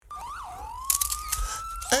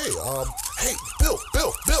Hey, Bill.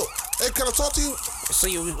 Hey, can I talk to you?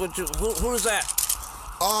 See, who is that?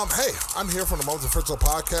 Hey, I'm here from the Mums and Fritzo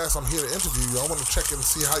podcast. I'm here to interview you. I want to check in and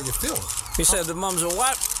see how you're feeling. You said the Mums and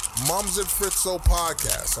what? Mums and Fritzo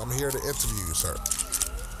podcast. I'm here to interview you, sir.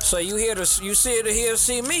 So you here to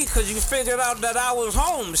see me because you figured out that I was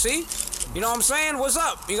home, see? You know what I'm saying? What's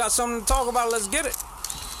up? You got something to talk about? Let's get it.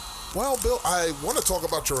 Well, Bill, I want to talk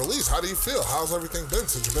about your release. How do you feel? How's everything been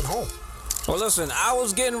since you've been home? Well, listen, I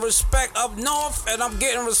was getting respect up north, and I'm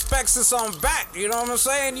getting respect since I'm back. You know what I'm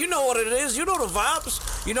saying? You know what it is. You know the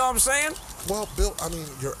vibes. You know what I'm saying? Well, Bill, I mean,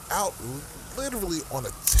 you're out literally on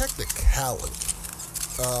a technicality.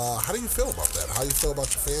 How do you feel about that? How do you feel about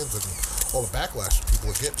your fans and all the backlash people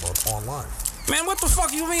are getting online? Man, what the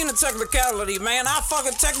fuck you mean a technicality, man? I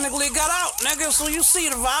fucking technically got out, nigga. So you see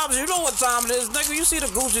the vibes. You know what time it is, nigga. You see the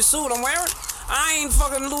Gucci suit I'm wearing? I ain't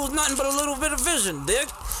fucking lose nothing but a little bit of vision, dig?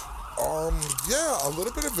 Yeah, a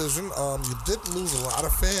little bit of vision. You did lose a lot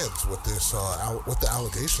of fans with this, with the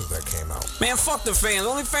allegations that came out. Man, fuck the fans.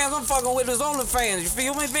 Only fans I'm fucking with is OnlyFans. You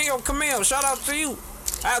feel me? Yo, Camille, shout out to you.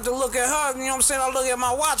 I had to look at her, you know what I'm saying? I look at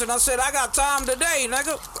my watch and I said, I got time today,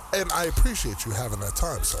 nigga. And I appreciate you having that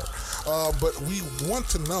time, sir. But we want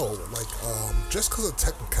to know, like, just because of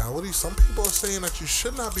technicality, some people are saying that you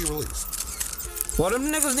should not be released. Well,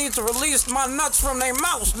 them niggas need to release my nuts from their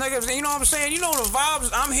mouths, niggas. You know what I'm saying? You know the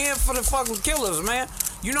vibes. I'm here for the fucking killers, man.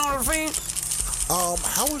 You know what I mean?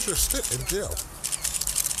 How was your stint in jail?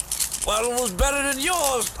 Well, it was better than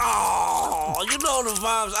yours. Oh, you know the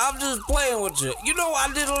vibes. I'm just playing with you. You know,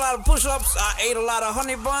 I did a lot of push-ups. I ate a lot of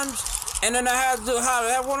honey buns. And then I had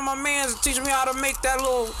one of my mans teach me how to make that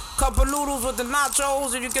little cup of noodles with the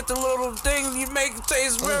nachos. And you get the little thing you make it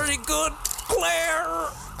taste very good. Claire.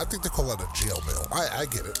 I think they call that a jail meal. I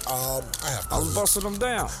get it. I was busting them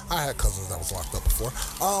down. I had cousins that was locked up before.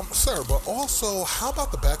 Sir, but also, how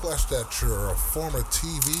about the backlash that your former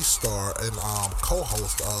TV star and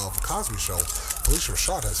co-host of Cosby Show, Phylicia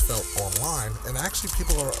Rashad, has felt online, and actually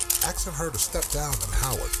people are asking her to step down in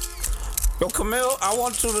Howard. Yo, Camille, I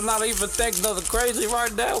want you to not even think nothing crazy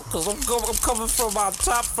right now, because I'm coming from my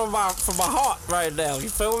top, from my heart right now. You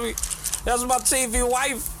feel me? That's my TV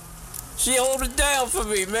wife. She hold it down for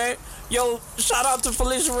me, man. Yo, shout out to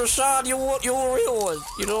Phylicia Rashad. You're a real one.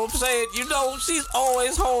 You know what I'm saying? You know, she's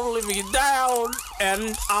always holding me down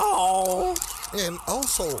and all. And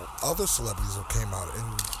also, other celebrities have came out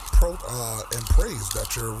and praised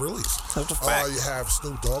that you're released. That's a fact. You have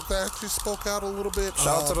Snoop Dogg that actually spoke out a little bit.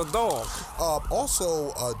 Shout out to the dog.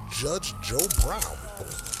 Also, Judge Joe Brown,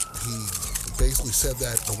 he basically said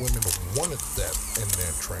that the women wanted that in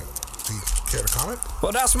their training. Do you care to comment?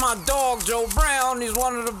 Well, that's my dog, Joe Brown. He's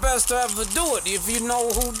one of the best to ever do it, if you know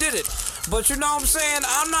who did it. But you know what I'm saying?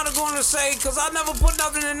 I'm not going to say, because I never put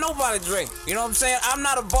nothing in nobody's drink. You know what I'm saying? I'm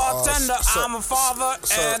not a bartender. I'm a father,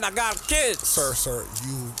 and I got kids. Sir,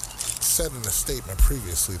 you said in a statement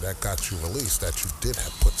previously that got you released that you did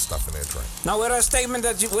have put stuff in their drink. Now, where that statement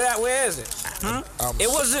where is it? It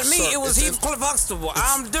wasn't me. Sir, it was Heathcliff Huxtable.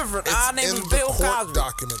 I'm different. I named Bill Cosby. It's in the court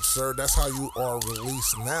document, sir. That's how you are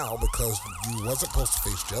released now, because you wasn't supposed to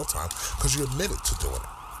face jail time because you admitted to doing it.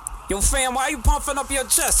 Yo, fam, why you pumping up your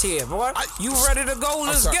chest here, boy? You ready to go?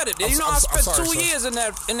 Let's get it. I spent 2 years in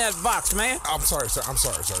that box, man. I'm sorry, sir.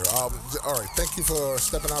 All right, thank you for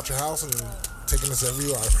stepping out your house and taking this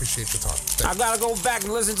interview. I appreciate your time. I gotta go back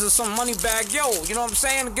and listen to some Moneybagg Yo. You know what I'm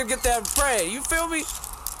saying? Get that bread. You feel me?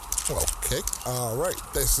 Okay. All right.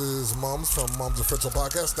 This is Mums from Mums and Fritzo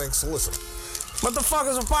podcast. Thanks for listening. What the fuck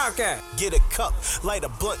is a podcast? Get a cup, light a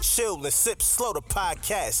blunt, chill, and sip slow. The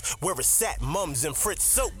podcast where it's at, Mums and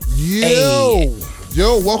Fritzo.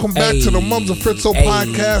 Yo, welcome back to the Mums and Fritzo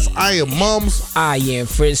podcast. I am Mums. I am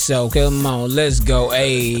Fritzo. Come on, let's go.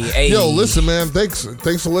 Yo, listen, man. Thanks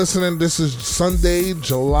for listening. This is Sunday,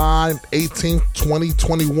 July 18th,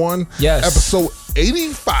 2021. Yes. Episode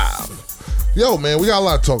 85. Yo, man, we got a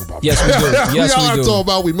lot to talk about. Yes, we do. We got a lot to talk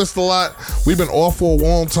about. We missed a lot. We've been off for a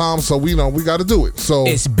long time, so we got to do it. So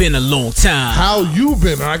it's been a long time. How you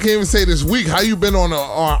been? I can't even say this week. How you been on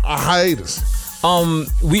a hiatus?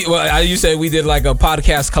 You said we did like a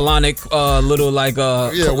podcast colonic,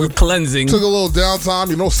 cleansing. Took a little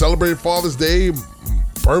downtime. Celebrated Father's Day,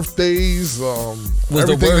 birthdays, was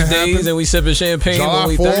the birthdays, and we sipping champagne July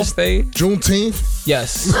when we 4th, Thursday. Juneteenth.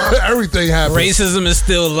 Yes. Everything happened. Racism is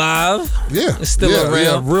still alive. Yeah. It's still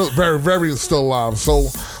around. Yeah, very, very still alive. So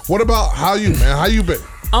what about how you, man? How you been?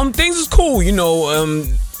 Things is cool,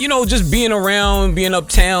 you know, just being around, being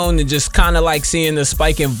uptown, and just kind of like seeing the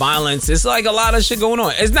spike in violence. It's like a lot of shit going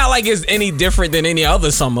on. It's not like it's any different than any other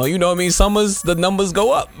summer. You know what I mean? Summers, the numbers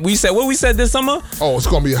go up. We said this summer? Oh, it's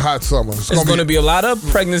gonna be a hot summer. It's gonna be a lot of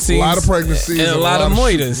pregnancies. A lot of pregnancies. And a lot of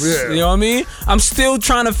moitas. Yeah. You know what I mean? I'm still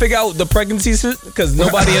trying to figure out the pregnancies because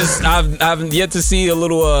nobody has. I've yet to see a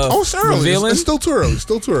little it's early. revealing. It's still too early.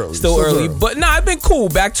 Still early. But nah, I've been cool.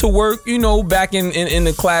 Back to work, you know, back in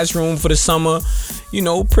the classroom for the summer. You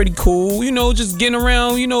know, pretty cool. You know, just getting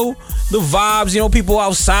around, you know, the vibes, you know, people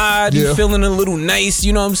outside, you feeling a little nice,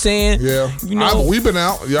 you know what I'm saying? Yeah. You know, we've been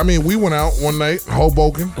out. I mean, we went out one night,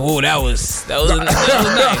 Hoboken. Oh, that was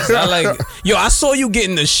nice. I like it. Yo, I saw you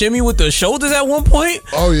getting the shimmy with the shoulders at one point.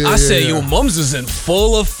 Oh, yeah. I said, yo, mums is in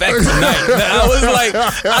full effect tonight. I was like,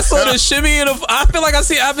 I saw the shimmy and I feel like I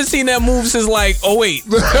haven't seen that move since like 08.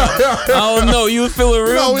 I don't know. You was feeling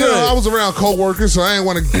real good. You know, I was around coworkers, so I didn't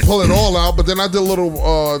want to pull it all out, but then I did a little,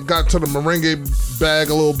 got to the merengue bag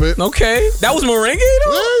a little bit. Okay. That was merengue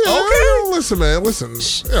though? Yeah. Okay. Listen, man.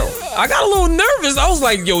 Yo. I got a little nervous. I was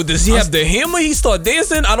like, yo, does he have the hammer? He start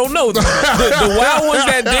dancing? I don't know. The wild ones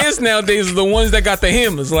that dance nowadays are the ones that got the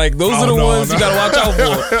hammers. Like, those are the ones you gotta watch out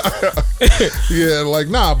for. Yeah, like,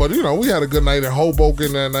 nah, but you know, we had a good night in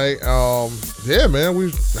Hoboken that night. Yeah, man,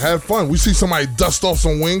 we had fun. We see somebody dust off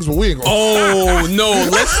some wings, but we ain't gonna. Oh, no.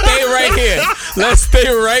 Let's stay right here. Let's stay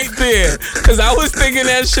right there. Because I was thinking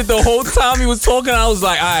that shit the whole time he was talking. I was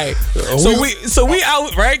like, all right. So we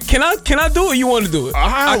out, right? Can I do it? You want to do it?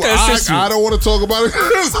 I don't want to talk about it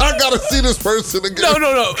because I got to see this person again.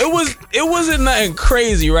 No. It wasn't nothing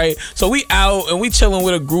crazy, right? So we out and we chilling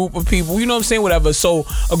with a group of people. You know what I'm saying? Whatever. So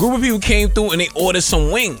a group of people came through and they ordered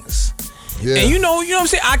some wings. Yeah. And you know what I'm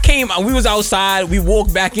saying? We was outside, we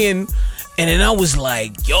walked back in, and then I was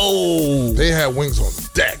like, yo. They had wings on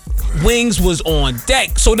deck. Wings was on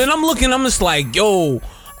deck. So then I'm just like, yo,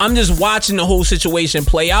 I'm just watching the whole situation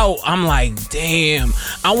play out. I'm like, damn.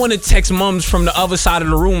 I want to text mums from the other side of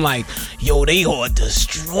the room like, yo, they are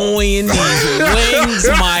destroying these wings,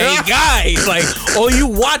 my guys. Like, all you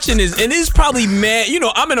watching is, and it's probably mad. You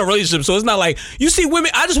know, I'm in a relationship, so it's not like, you see women,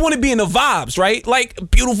 I just want to be in the vibes, right? Like,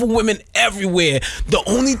 beautiful women everywhere. The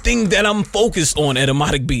only thing that I'm focused on at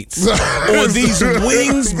Erotic Beats are these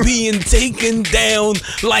wings being taken down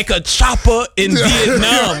like a chopper in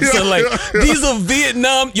Vietnam. So, like, these are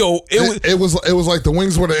Vietnam. Yo, it was like the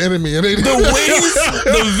wings were the enemy, and the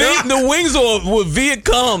wings were Viet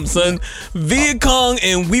Cong, son. Viet Cong,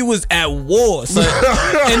 and we was at war, son.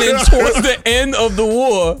 And then towards the end of the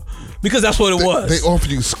war, because that's what it was. They offered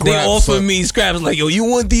you scraps. They offered me scraps. Like, yo, you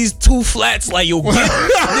want these 2 flats? Like, yo, get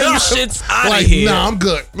them shits out of here. Nah, I'm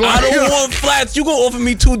good. I don't want flats. You gonna offer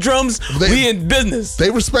me 2 drums? We in business. They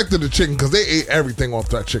respected the chicken because they ate everything off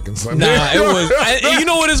that chicken, son. Nah, it was. You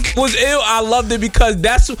know what was ill? I loved it because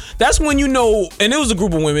that's when you know, and it was a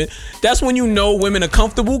group of women. That's when you know women are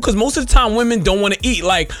comfortable because most of the time women don't want to eat.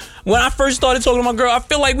 Like, when I first started talking to my girl, I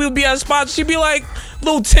feel like we would be at spots. She'd be like a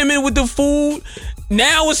little timid with the food.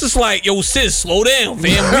 Now it's just like, yo, sis, slow down,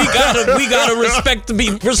 fam. We gotta be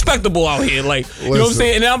respectable out here. Like, you know what I'm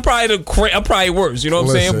saying? And I'm probably worse. You know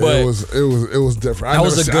what I'm saying? But it was different.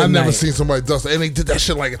 I never seen somebody dust, and they did that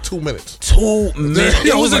shit like in 2 minutes. 2 minutes.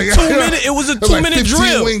 It was a 2 minute. It was a 2 minute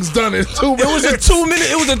drill. Wings done in 2 minutes. It was a 2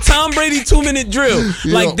 minute. It was a Tom Brady 2 minute drill.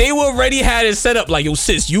 Like, they were already had it set up. Like, yo,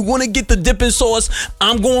 sis, you want to get the dipping sauce?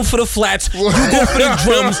 I'm going for the flats. You go for the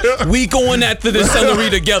drums. We going after the celery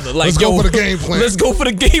together. Like, let's go for the game plan. Let's go for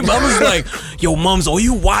the game. I was like, yo, mums, are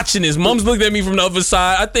you watching this? Mums looked at me from the other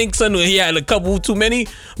side. I think son, he had a couple too many.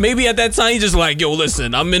 Maybe at that time he just like, yo,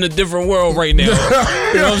 listen, I'm in a different world right now. You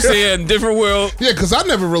know what I'm saying? Different world. Yeah, because I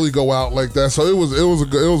never really go out like that. So it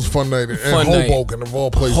was a fun night in Hoboken of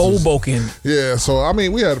all places. Hoboken. Yeah. So I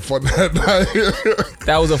mean, we had fun that night.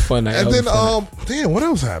 That was a fun night. And then damn, what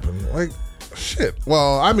else happened? Like, shit.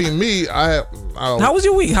 Well, I mean, me, how was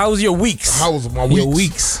your week? How was your weeks? How was my weeks? Your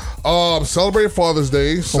weeks. Celebrated Father's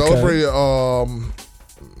Day. Celebrated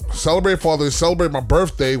celebrate my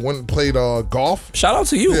birthday. Went and played golf. Shout out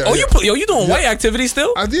to you. Yeah, you doing white activity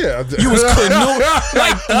still? I did. You was canoeing.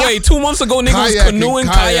 Like, wait, 2 months ago, nigga was canoeing,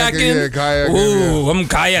 kayaking. Yeah, kayaking. Ooh, I'm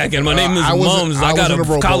kayaking. My name is Mums. I got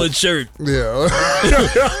a collared shirt. Yeah.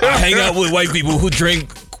 I hang out with white people who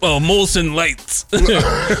drink Molson Lights. I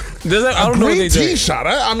don't know what they green tea shot.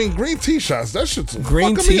 I mean, green tea shots. That shit's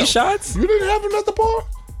green tea shots. You didn't have another bar?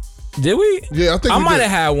 Did we? Yeah, I think I might have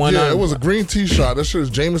had one. Yeah, it was a green tea shot. That shit is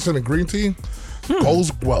Jameson and green tea.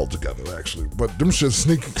 Goes well together, actually. But them shit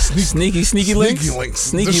sneaky links.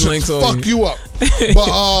 Sneaky links. Fuck you up.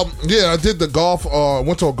 But yeah, I did the golf.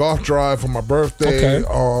 Went to a golf drive for my birthday.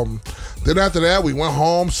 Okay. Then after that, we went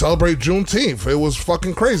home, celebrate Juneteenth. It was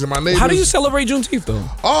fucking crazy. My neighbors. How do you celebrate Juneteenth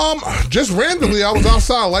though? Just randomly, I was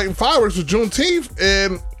outside lighting fireworks for Juneteenth,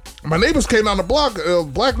 and my neighbors came down the block.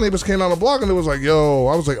 Black neighbors came down the block, and it was like, "Yo,"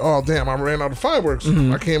 I was like, "Oh damn, I ran out of fireworks.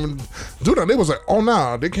 I can't even do that." They was like, "Oh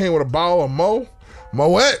nah," they came with a bottle of Moet.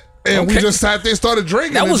 And we just sat there and started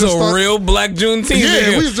drinking. That was a real black Juneteenth.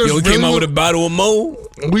 Yeah, we just came out with a bottle of Mo.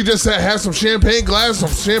 We just had some champagne glasses,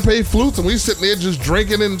 some champagne flutes, and we sitting there just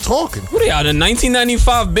drinking and talking. What are y'all, the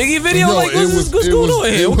 1995 Biggie video? No, like, what's going on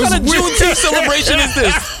here? What kind of Juneteenth celebration is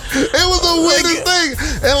this? It was the weirdest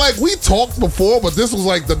thing. And like, we talked before, but this was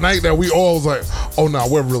like the night that we all was like, oh no,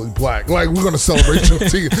 we're really black. Like, we're gonna celebrate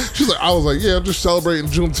Juneteenth. She's like, I was like, yeah, I'm just celebrating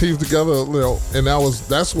Juneteenth together, you know. And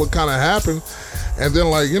that's what kind of happened. And then,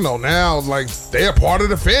 like, you know, now, like, they're part of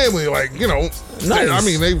the family. Like, you know, nice. I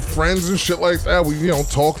mean, they friends and shit like that. We, you know,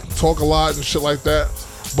 talk a lot and shit like that.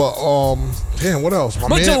 But, damn, what else?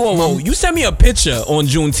 Whoa. You sent me a picture on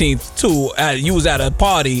Juneteenth, too. You was at a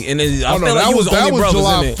party, and then I felt like you was the only brothers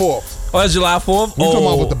July in it. 4th. Oh, that's July 4th? You talking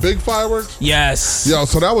about with the big fireworks? Yes. Yeah,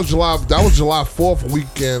 so that was July 4th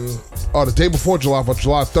weekend, or the day before July 4th,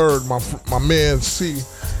 July 3rd, my man, C,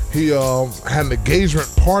 he had an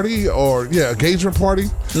engagement party.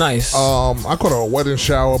 Nice. I call it a wedding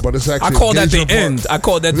shower, but it's actually I called that the end.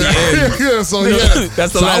 Yeah, so yeah.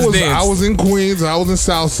 That's the last dance. I was in Queens, I was in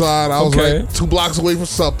Southside. I was like 2 blocks away from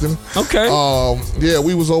something. Okay. Yeah,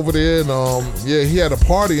 we was over there, and yeah, he had a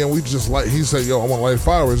party, and we just he said, yo, I want to light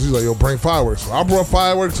fireworks. He's like, yo, bring fireworks. So I brought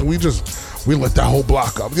fireworks, and we lit that whole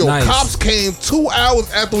block up. Yo, nice. Cops came 2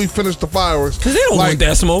 hours after we finished the fireworks. Because they don't want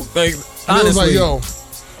that smoke. Like, honestly. It was like,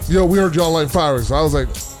 yo, we heard y'all light fireworks. I was like,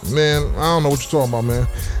 man, I don't know what you're talking about, man.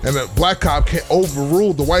 And the black cop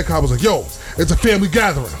overruled the white cop. Was like, yo, it's a family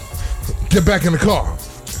gathering. Get back in the car.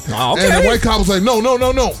 Okay. And the white cop was like, no.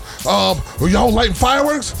 Were y'all lighting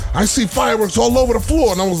fireworks? I see fireworks all over the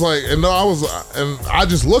floor. And I was like, and I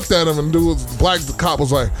just looked at him, and the black cop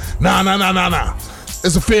was like, nah.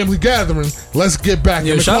 It's a family gathering. Let's get back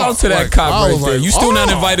in the car. Shout out to that cop right there. You still not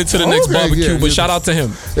invited to the next barbecue, but shout out to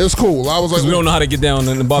him. It was cool. I was like, we don't know how to get down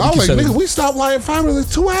in the barbecue. I was like, nigga, we stopped lighting fireworks like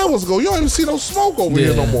 2 hours ago. You don't even see no smoke over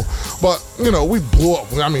here no more. But you know, we blew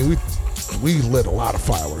up. I mean, we lit a lot of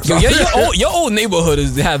fireworks. Your old neighborhood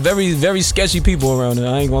have very, very sketchy people around there.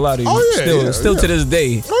 I ain't gonna lie to you. Oh, yeah, still to this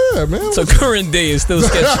day. Oh yeah, man. So current day is still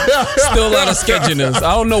sketchy. Still a lot of sketchiness.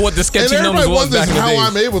 I don't know what the sketchy numbers was back in the day. How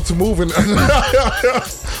I'm able to move in.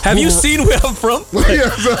 Have you seen where I'm from?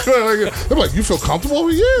 They're like, you feel comfortable?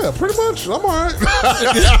 Yeah, pretty much. I'm all right.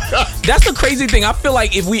 That's the crazy thing. I feel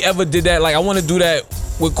like if we ever did that, like I want to do that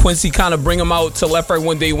with Quincy, kind of bring him out to Left Right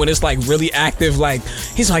one day when it's like really active. Like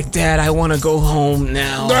he's like, Dad, I want to go home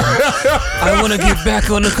now. I want to get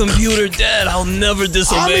back on the computer, Dad. I'll never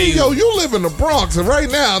disobey. I mean, yo, you live in the Bronx, and right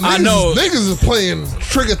now, niggas is playing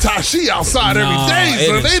Trigger Tashi outside every day.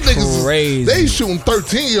 So they niggas crazy. They shooting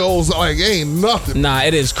 13-year-olds like ain't nothing. Nah,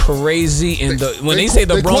 it is crazy. And when they say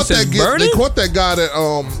the Bronx is burning, they caught that guy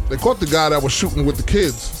the guy that was shooting with the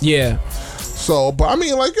kids. Yeah. So, but I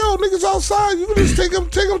mean, like, yo, niggas outside, you can just take them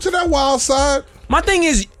to that wild side. My thing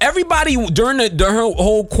is, everybody during the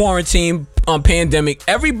whole quarantine pandemic,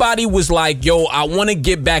 everybody was like, yo, I want to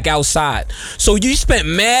get back outside. So you spent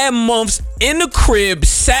mad months in the crib,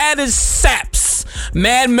 sad as saps,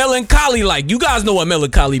 mad melancholy like. You guys know what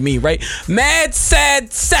melancholy mean, right? Mad,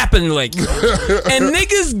 sad, sapping like. And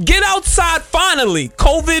niggas get outside finally.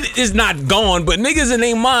 COVID is not gone, but niggas in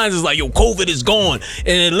their minds is like, yo, COVID is gone.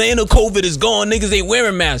 In Atlanta, COVID is gone. Niggas ain't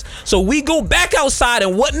wearing masks. So we go back outside,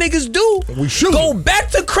 and what niggas do? We shoot. Go back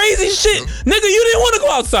to crazy shit. Nigga, you didn't want to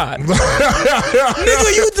go outside.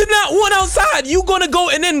 Nigga, you did not want outside. You gonna go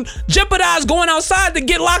and then jeopardize going outside to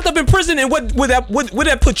get locked up in prison, and what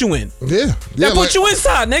that put you in? Yeah. That put you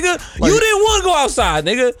inside, nigga. Like, you didn't want to go outside,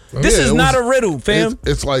 nigga. This is not a riddle, fam.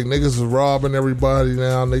 It's like niggas is robbing everybody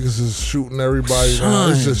now. Niggas is shooting everybody now.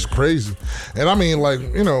 It's just crazy. And I mean, like,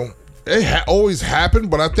 you know, it always happened,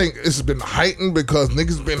 but I think it's been heightened because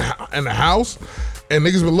niggas been in the house. And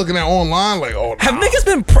niggas been looking at online like, oh, nah. Have niggas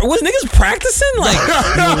been, was niggas practicing? Like,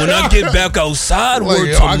 yo, when I get back outside, like,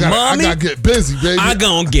 word to mommy. I gotta get busy, baby. I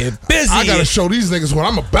gonna get busy. I gotta show these niggas what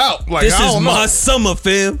I'm about. Like, this is my summer,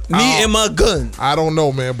 fam. Me and my gun. I don't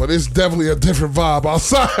know, man, but it's definitely a different vibe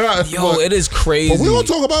outside. Yo, it is crazy. But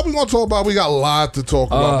we got a lot to talk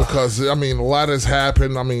about because, I mean, a lot has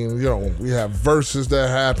happened. I mean, you know, we have verses that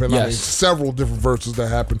happen. Yes. I mean, several different verses that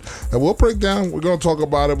happen that we'll break down. We're gonna talk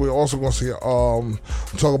about it. We're also gonna see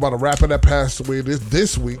talk about a rapper that passed away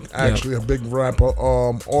this week. Actually, a big rapper.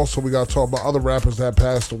 Also, we got to talk about other rappers that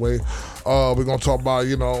passed away. We're gonna talk about,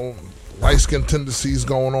 you know, light skin tendencies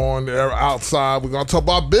going on there outside. We're gonna talk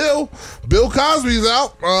about Bill Cosby's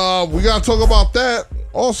out. We gotta talk about that.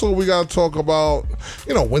 Also, we gotta talk about,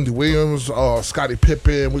 Wendy Williams, Scottie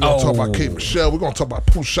Pippen. We're gonna talk about Kate Michelle. We're gonna talk about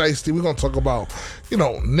Pooh Shiesty. We're gonna talk about,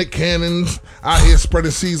 Nick Cannon out here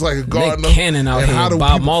spreading seeds like a gardener. Nick Cannon out here, how do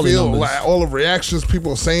Bob people Marley feel? numbers. Like, all the reactions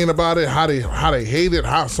people are saying about it, how they hate it,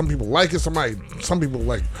 how some people like it, some people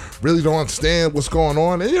like really don't understand what's going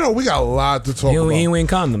on. And we got a lot to talk about. He ain't wearing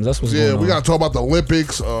condoms. That's what's going on. We gotta talk about the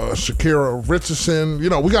Olympics, Shakira Richardson. We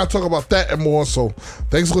gotta talk about that and more. So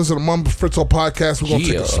thanks for listening to Mom Fritzo podcast. We're gonna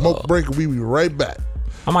take a smoke break and we'll be right back.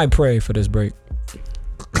 I might pray for this break.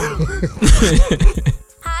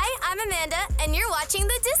 Hi, I'm Amanda, and you're watching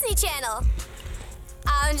the Disney Channel.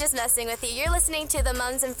 I'm just messing with you. You're listening to the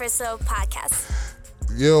Mums and Fritzo podcast.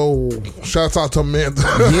 Yo, shouts out to Amanda.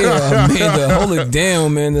 Yeah, Amanda, hold it down,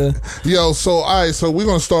 Amanda. Yo, so we're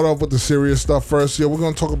gonna start off with the serious stuff first. Yeah, we're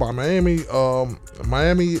gonna talk about Miami.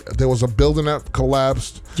 Miami, there was a building that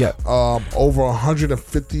collapsed. Yeah. Over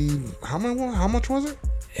 150. How much was it?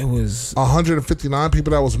 It was 159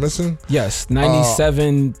 people that was missing. Yes,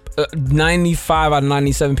 97, 95 out of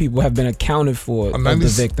 97 people have been accounted for of the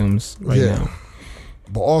victims right now.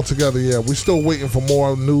 But altogether, we're still waiting for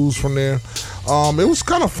more news from there. It was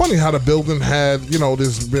kind of funny how the building had,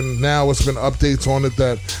 it's been updates on it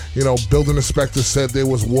that, building inspectors said there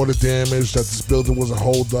was water damage, that this building was a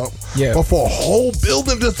hold up. Yeah. But for a whole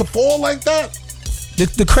building just to fall like that?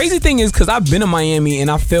 The crazy thing is, because I've been in Miami and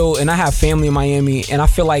I have family in Miami, and I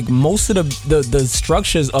feel like most of the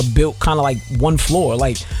structures are built kind of like one floor.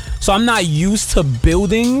 Like, so I'm not used to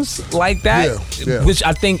buildings like that, which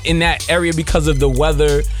I think in that area, because of the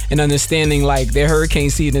weather and understanding like their hurricane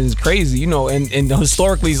season is crazy, and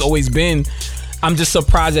historically it's always been. I'm just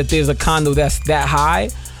surprised that there's a condo that's that high,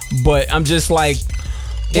 but I'm just like,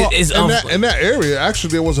 well, in that area,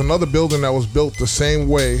 actually, there was another building that was built the same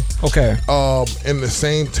way. Okay. In the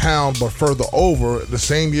same town, but further over. The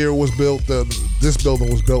same year it was built. This building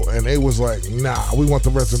was built, and it was like, nah, we want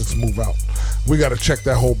the residents to move out. We got to check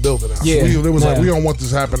that whole building out. Yeah. So it was like, we don't want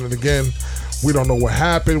this happening again. We don't know what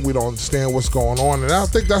happened. We don't understand what's going on, and I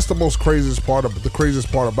think that's the craziest part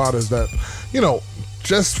about it is that,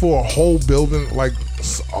 just for a whole building, like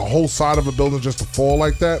a whole side of a building, just to fall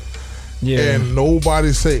like that. Yeah. And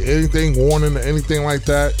nobody say anything, warning or anything like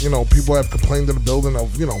that. People have complained in the building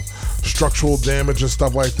of, structural damage and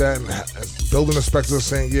stuff like that. And building inspectors are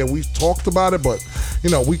saying, we talked about it, but,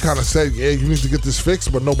 we kind of said, you need to get this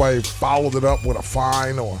fixed, but nobody followed it up with a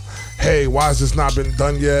fine or, hey, why has this not been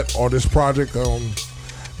done yet? Or this project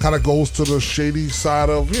kind of goes to the shady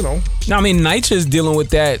side of, No, I mean, NYCHA is dealing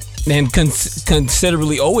with that and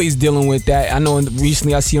considerably always dealing with that. I know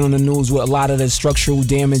recently I see on the news with a lot of the structural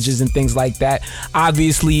damages and things like that.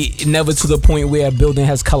 Obviously, never to the point where a building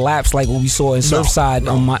has collapsed like what we saw in Surfside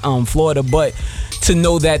on Florida, but to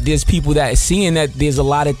know that there's people that are seeing that there's a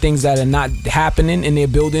lot of things that are not happening in their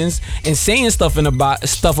buildings and saying stuff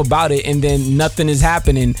about it, and then nothing is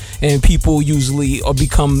happening, and people usually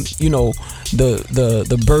become,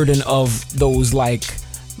 the burden of those like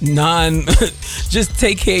just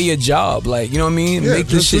take care of your job, like, you know what I mean? Yeah, make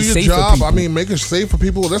this shit safe job. for people. I mean, make it safe for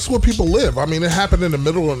people. That's where people live. I mean, it happened in the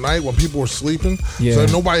middle of the night when people were sleeping, so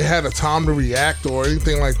nobody had a time to react or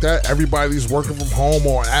anything like that. Everybody's working from home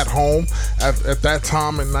or at home at that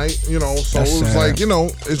time at night, so that's it was sad. Like,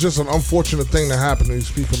 it's just an unfortunate thing that happened to these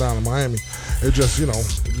people down in Miami. It just, you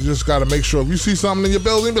just got to make sure if you see something in your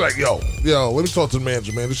building, be like, yo, let me talk to the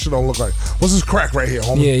manager, man. This shit don't look like, what's this crack right here,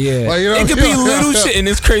 homie? Yeah. Like, it could be little shit, and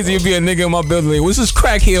it's crazy to be a nigga in my building. Like, what's this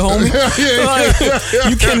crack here, homie?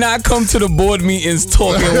 You cannot come to the board meetings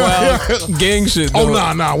talking wild gang shit. Though.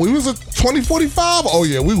 Oh, nah. We was at 2045. Oh,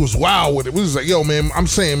 yeah, we was wild with it. We was like, yo, man, I'm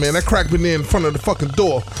saying, man, that crack been there in front of the fucking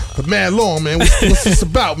door for mad long, man. What's this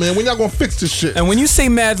about, man? When y'all gonna fix this shit? And when you say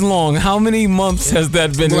mad long, how many months has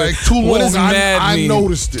that been? Like too long. What does mad I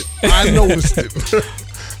noticed it.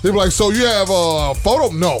 They were like, so you have a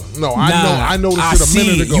photo? No. I noticed it a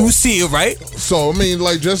minute ago. You see it, right? So, I mean,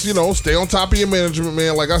 like, just, stay on top of your management,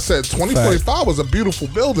 man. Like I said, 2045 was a beautiful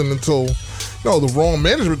building until, the wrong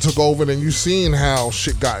management took over, and you seen how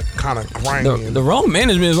shit got kind of grimy. The wrong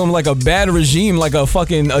management is almost like a bad regime, like a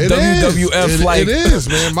fucking WWF. It is,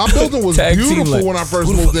 man. My building was beautiful when I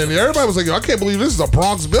first moved in. Everybody was like, yo, I can't believe this is a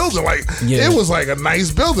Bronx building. Like, it was like a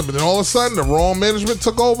nice building, but then all of a sudden, the wrong management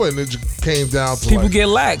took over, and it just came down to people get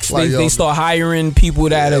lax. They start hiring people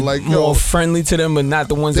that are more friendly to them, but not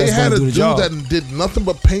the ones that's going to do the job. They had a dude that did nothing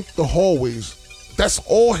but paint the hallways That's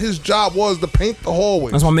all his job was, to paint the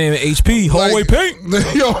hallways. That's my man HP, hallway paint.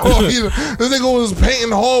 Yo, this nigga was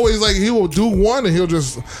painting hallways. Like, he will do one and he'll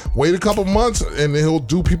just wait a couple months and then he'll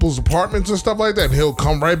do people's apartments and stuff like that. And he'll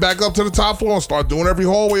come right back up to the top floor and start doing every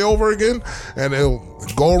hallway over again. And he'll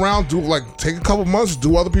go around, take a couple months,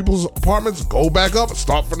 do other people's apartments, go back up and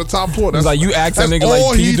start from the top floor. That's like, you ask that nigga,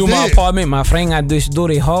 like, can you do my apartment? My friend, I just do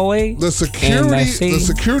the hallway. The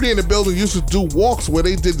security in the building used to do walks where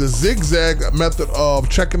they did the zigzag method of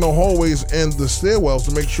checking the hallways and the stairwells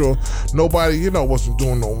to make sure nobody, wasn't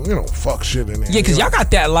doing no, fuck shit in there. Yeah, because y'all got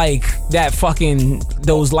that fucking,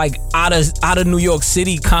 those like out of New York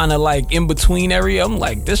City kind of like in between area. I'm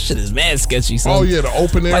like, this shit is mad sketchy. Son. Oh yeah, the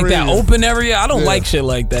open area. Like that open area. I don't like shit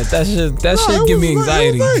like that. That shit give me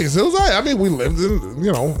anxiety. It was nice. It was nice. I mean, we lived in,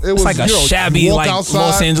 it was it's like a shabby like outside,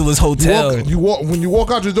 Los Angeles hotel. When you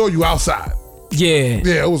walk out your door, you outside.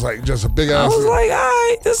 Yeah, it was like just a big ass. I was like, all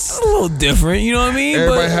right, this is a little different. You know what I mean?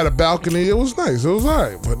 Everybody had a balcony. It was nice. It was all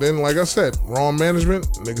right. But then, like I said, wrong management,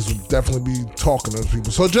 niggas would definitely be talking to people.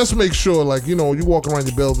 So just make sure, like, you walk around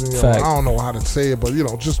your building. I don't know how to say it, but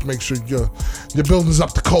just make sure your building's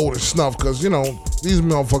up to code and snuff, because these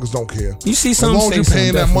motherfuckers don't care. You see some. As long as you're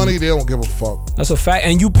paying that money, they don't give a fuck. That's a fact.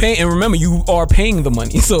 And you pay. And remember, you are paying the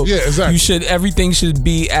money. So yeah, exactly. Everything should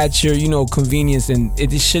be at your convenience, and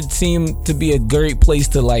it should seem to be a great place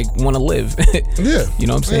to like want to live. Yeah. You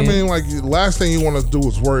know what I'm saying? I mean, like, last thing you want to do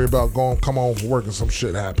is worry about come home from work and some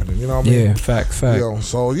shit happening. You know what I mean? Yeah, fact.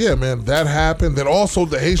 So yeah, man, that happened. Then also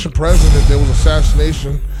the Haitian president, there was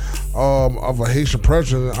assassination of a Haitian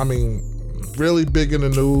president. I mean, really big in the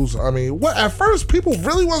news. I mean, at first people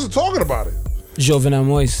really wasn't talking about it. Jovenel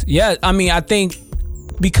Moise. Yeah, I mean, I think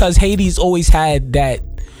because Haiti's always had that.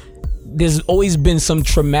 There's always been some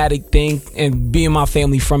traumatic thing, and being my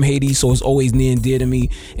family from Haiti, so it's always near and dear to me,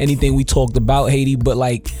 anything we talked about Haiti. But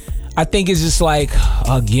like, I think it's just like,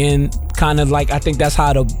 again, kind of like, I think that's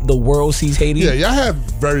how the world sees Haiti. Yeah, y'all had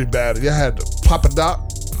very bad. Y'all had Papa Doc,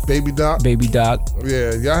 Baby Doc.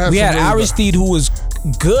 Yeah, y'all had. We had really Aristide, who was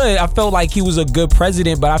good. I felt like he was a good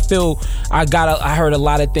president, but I heard a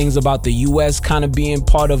lot of things about the U.S. kind of being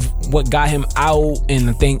part of what got him out, and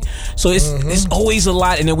I think so. It's always a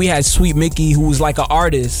lot. And then we had Sweet Mickey, who was like an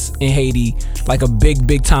artist in Haiti, like a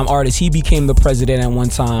big time artist. He became the president at one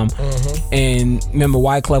time, and remember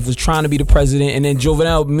Wyclef was trying to be the president, and then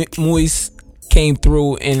Jovenel Moise came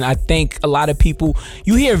through, and I think a lot of people,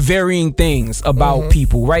 you hear varying things about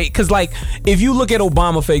people, right? Because like, if you look at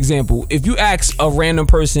Obama, for example, if you ask a random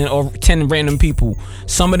person or 10 random people,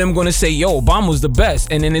 some of them gonna say, yo, Obama was the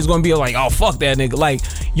best, and then it's gonna be like, oh, fuck that nigga. Like,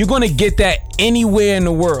 you're gonna get that anywhere in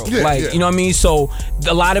the world. You know what I mean? So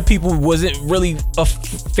a lot of people wasn't really a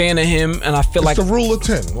fan of him, and I feel it's the rule of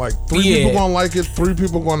 10. Like, 3 people gonna like it, 3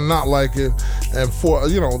 people gonna not like it, and 4,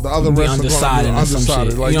 the other rest are gonna be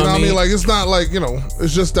undecided. Like, you know what I mean? Like, it's not like,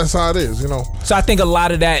 it's just that's how it is, So I think a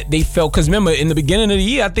lot of that they felt, because remember in the beginning of the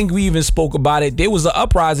year, I think we even spoke about it, there was an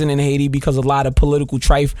uprising in Haiti because a lot of political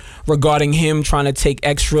strife regarding him trying to take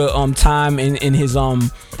extra time in his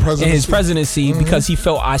presidency because he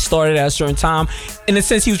felt I started at a certain time. In a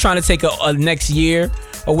sense, he was trying to take a next year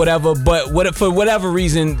or whatever, but for whatever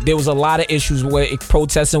reason, there was a lot of issues where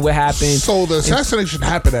protesting what happened. So the assassination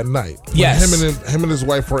happened at night. Yes. Him and his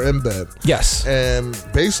wife were in bed. Yes. And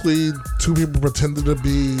basically 2 people pretended to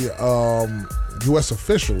be U.S.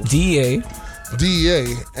 officials. DEA,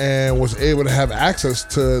 and was able to have access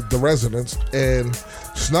to the residence and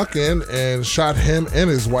snuck in and shot him and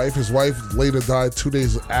his wife. His wife later died 2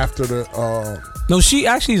 days after the... No, she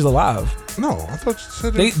actually is alive. No, I thought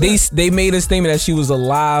you said they made a statement that she was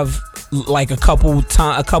alive like a couple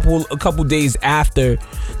days after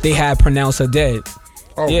they had pronounced her dead.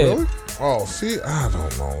 Oh, really? Oh, see, I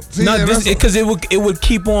don't know. See, no, because it would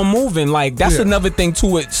keep on moving. Like, that's another thing too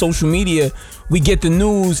with social media. We get the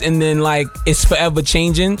news and then like it's forever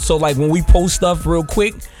changing. So like when we post stuff real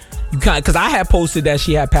quick, you can't, because I had posted that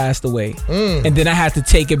she had passed away, and then I had to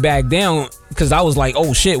take it back down because I was like,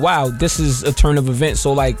 oh shit, wow, this is a turn of events.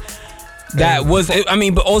 So like. That was, I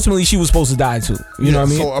mean, but ultimately she was supposed to die too. You know what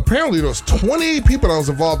I mean? So apparently there was 28 people that was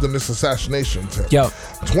involved in this assassination. Yep.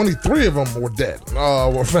 23 of them were dead.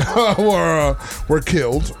 Were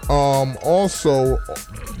killed. Also,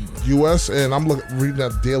 U.S. and I'm reading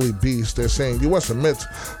that Daily Beast. They're saying U.S. admits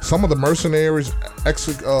some of the mercenaries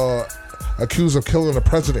accused of killing the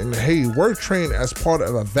president in Haiti were trained as part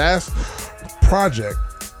of a vast project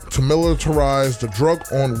to militarize the drug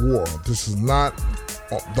on war. This is not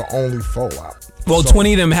the only fallout. Well,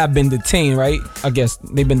 20 of them have been detained, right? I guess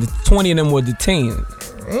 20 of them were detained.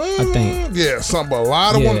 I think. Yeah, but a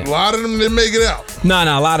lot of them didn't make it out. No,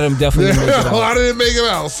 a lot of them definitely didn't make it out. A lot of them make it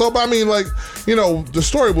out. So, I mean, like, the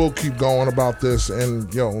story will keep going about this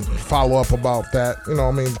and, follow up about that. You know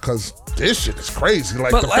what I mean? Because this shit is crazy.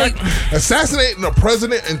 Like, But, the like- fact assassinating a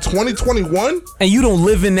president in 2021? And you don't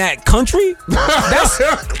live in that country? That's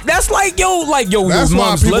like, That's why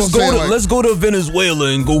mums, people let's say, like- let's go to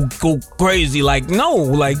Venezuela and go crazy. Like, no,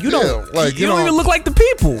 like, you don't, like, you don't even look like the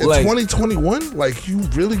people. In Like, 2021, like, you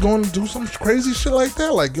really going to do some crazy shit like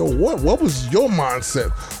that? Like, what was your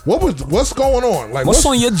mindset? What's going on? Like, what's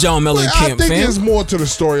on your John Mellon I camp, think fam? there's more to the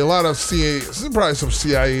story. A lot of probably some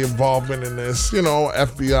CIA involvement in this.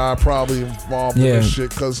 FBI probably involved in this shit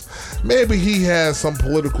because maybe he had some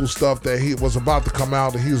political stuff that he was about to come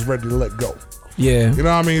out and he was ready to let go. Yeah. You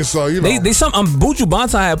know what I mean? So, They Buju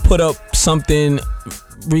Banton had put up something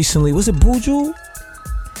recently. Was it Buju?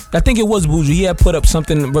 I think it was Buju. He had put up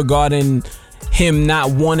something regarding him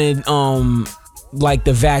not wanting like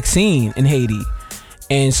the vaccine in Haiti.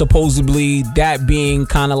 And supposedly that being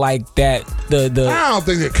kind of like that I don't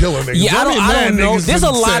think they're killing niggas. Yeah, I don't know. Niggas There's a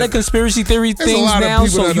done lot said- of conspiracy theory There's a things lot of now, people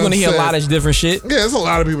so that you're gonna done hear a said- lot of different shit. Yeah, there's a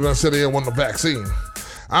lot of people that said they didn't want the vaccine.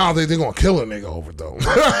 I don't think they're gonna kill a nigga over it though.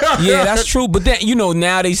 Yeah, that's true. But then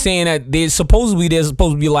now they saying that there's supposed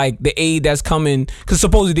to be like the aid that's coming, because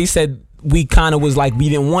supposedly they said we kind of was like we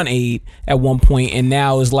didn't want aid at one point, and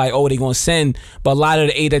now it's like, oh, they're gonna send, but a lot of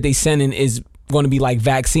the aid that they sending is going to be like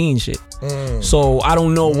vaccine shit. So I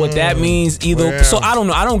don't know what that means either. Yeah. So I don't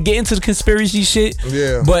know. I don't get into the conspiracy shit.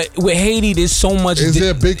 Yeah. But with Haiti, there's so much. Is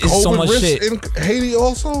there a big there's COVID so much risk shit. in Haiti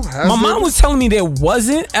also? My mom was telling me there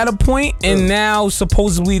wasn't at a point, and now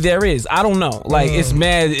supposedly there is. I don't know. Like it's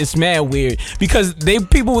mad weird because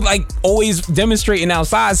people would like always demonstrating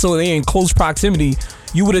outside, so they're in close proximity.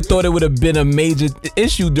 You would have thought it would have been a major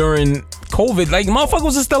issue during COVID. Like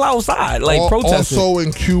motherfuckers are still outside, like protesting. Also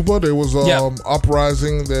in Cuba, there was Yeah.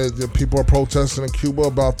 uprising. The people are protesting in Cuba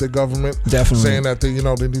about their government, Definitely. saying that they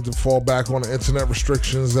need to fall back on the internet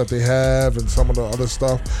restrictions that they have and some of the other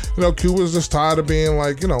stuff. Cuba's just tired of being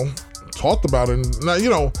talked about and not,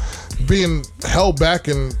 being held back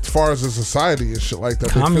in as far as a society and shit like that.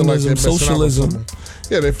 Communism, they feel like they're missing out on socialism. something.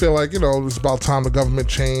 Yeah, they feel like, it's about time the government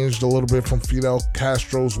changed a little bit from Fidel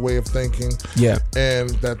Castro's way of thinking. Yeah. And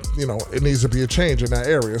that, it needs to be a change in that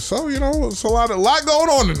area. So, it's a lot going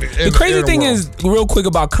on in The crazy thing world. is, real quick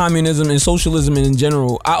about communism and socialism in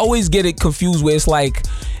general, I always get it confused where it's like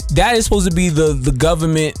that is supposed to be the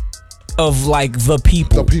government of like the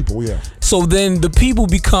people. The people, yeah. So then the people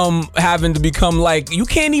having to become like, you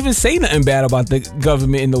can't even say nothing bad about the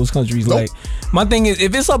government in those countries. Nope. Like, my thing is,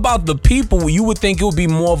 if it's about the people, you would think it would be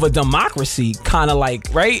more of a democracy, kind of like,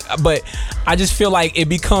 right? But I just feel like it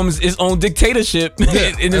becomes its own dictatorship.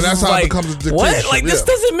 Yeah, and that's it's how it like, becomes a dictatorship, what? Like, this yeah.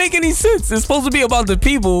 doesn't make any sense. It's supposed to be about the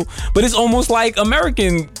people, but it's almost like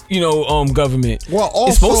American, government. Well, also,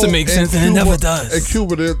 it's supposed to make in sense, and it Cuba- never does. In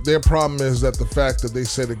Cuba, their problem is that the fact that they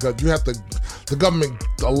say the government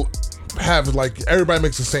have like everybody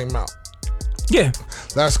makes the same amount. Yeah.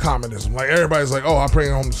 That's communism. Like everybody's like, oh, I'm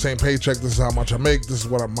bringing home the same paycheck. This is how much I make. This is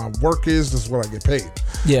what my work is. This is what I get paid.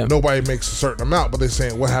 Yeah. Nobody makes a certain amount, but they're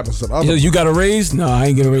saying what happens to the other. You got a raise? No, I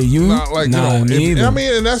ain't gonna raise you. Not like, nah, me either. I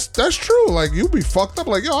mean, and that's true. Like you be fucked up.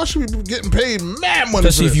 Like, yo, I should be getting paid mad money.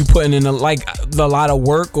 Especially if you putting in a lot of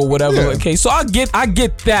work or whatever. Yeah. Okay, so I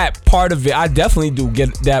get that part of it. I definitely do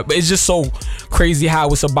get that, but it's just so crazy how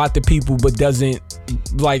it's about the people, but doesn't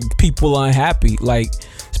like people are unhappy. Like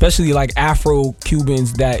especially like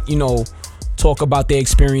Afro-Cubans that talk about their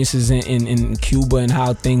experiences in Cuba and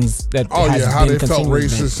how things that Oh has yeah, how been they felt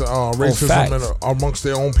continuous, man. racism amongst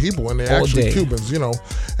their own people, and they're All actually day. Cubans,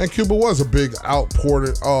 And Cuba was a big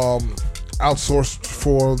outsourced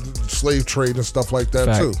for slave trade and stuff like that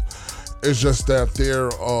Fact. too. It's just that their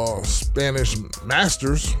Spanish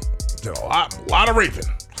masters did a lot of raping.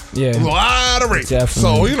 Yeah. A lot of rape.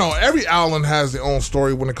 Definitely. So, every island has their own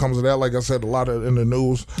story when it comes to that. Like I said, a lot of in the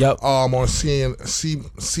news. Yep. On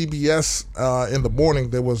CBS in the morning,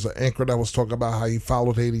 there was an anchor that was talking about how he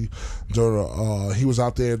followed Haiti during. He was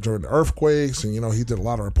out there during the earthquakes, and he did a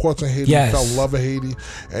lot of reports on Haiti. Yes. He fell in love with Haiti,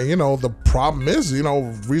 and the problem is,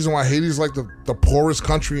 reason why Haiti is like the poorest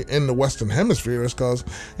country in the Western Hemisphere is because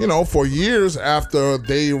for years after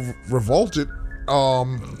they revolted,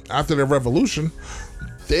 after their revolution,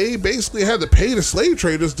 they basically had to pay the slave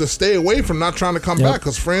traders to stay away from not trying to come back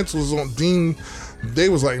because France was on deemed. They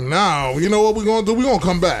was like, nah, you know what we're gonna do? We're gonna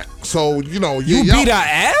come back. So You beat our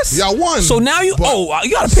ass? Y'all won. So now you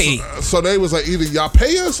gotta pay. So they was like, either y'all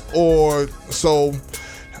pay us or so.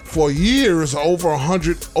 For years, over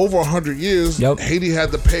 100 years, Yep. Haiti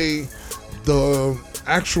had to pay the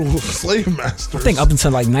actual slave masters. I think up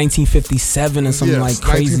until like 1957 or something like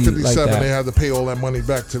crazy like 1957, that. they had to pay all that money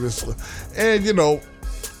back to this. And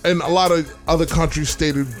and a lot of other countries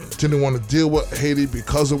stated didn't want to deal with Haiti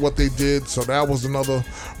because of what they did, so that was another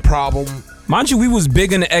problem. Mind you, we was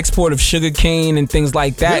big in the export of sugar cane and things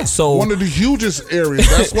like that. Yeah, so one of the hugest areas.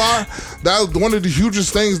 That's why that was one of the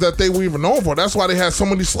hugest things that they were even known for. That's why they had so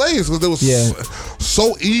many slaves, because it was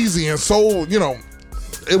so easy and so,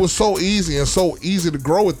 it was so easy and so easy to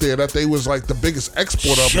grow it there that they was like the biggest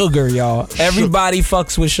export of sugar, y'all. Everybody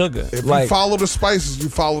fucks with sugar. If you follow the spices, you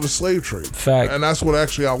follow the slave trade. Fact. And that's what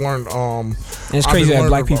actually I learned. And it's crazy that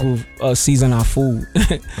black people season our food.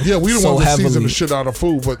 Yeah, we don't so want to heavily. season the shit out of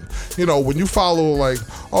food, but when you follow like,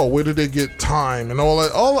 oh, where did they get thyme and all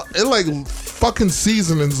that, like fucking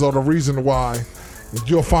seasonings are the reason why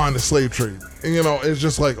you'll find the slave trade. And, it's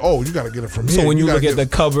just like, oh, you got to get it from here. So when you look at the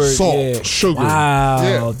cupboard, salt, sugar.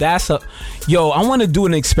 Wow, that's I want to do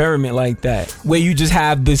an experiment like that where you just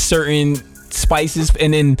have the certain spices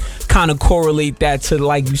and then kind of correlate that to,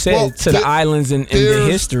 like you said, to the islands and the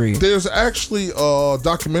history. There's actually a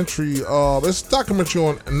documentary. It's a documentary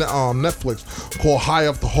on Netflix called High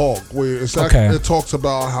Up the Hog, where it talks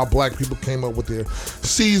about how black people came up with their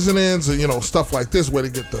seasonings and stuff like this, where they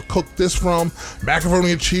get to cook this from.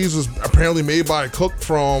 Macaroni and cheese was apparently made by a cook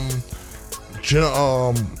from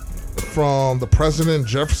the President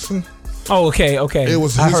Jefferson. Oh, okay. It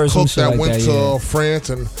was his cook that went to France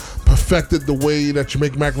and perfected the way that you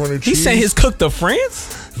make macaroni and cheese. He sent his cook to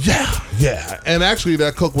France? Yeah. And actually,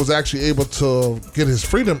 that cook was actually able to get his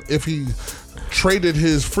freedom if he traded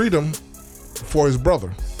his freedom for his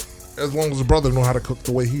brother. As long as the brother knew how to cook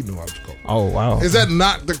the way he knew how to cook. Oh, wow. Is that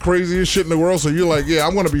not the craziest shit in the world? So you're like, yeah,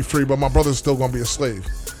 I'm going to be free, but my brother's still going to be a slave.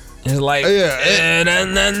 It's like,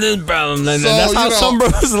 that's this problem. So, that's how some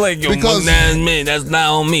brothers like, yo, because, that's me. That's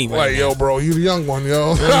not on me. Like, yo, bro, you the young one,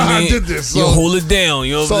 yo. I did this. So, you hold it down.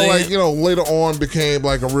 You know what I'm saying? Later on became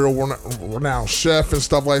like a real renowned chef and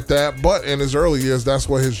stuff like that. But in his early years, that's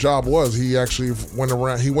what his job was. He actually went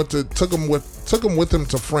around. He took him with him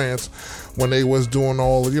to France when they was doing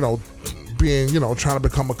all, being, trying to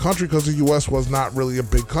become a country, because the U.S. was not really a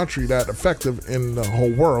big country that effective in the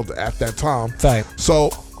whole world at that time. Fact.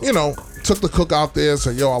 So, took the cook out there and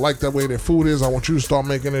said, yo, I like that way their food is. I want you to start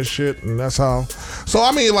making this shit. And that's how. So,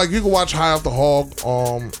 I mean, like, you can watch High Up the Hog.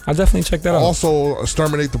 I'll definitely check that out. Also,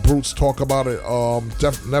 Exterminate the Brutes, talk about it.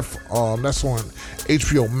 That's on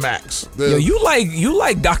HBO Max. Yo, you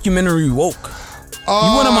like documentary woke. You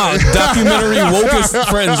one of my documentary wokest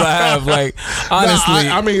friends I have. Like, honestly,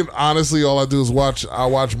 I mean, honestly, all I do is watch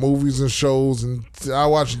movies and shows, and I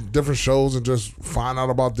watch different shows and just find out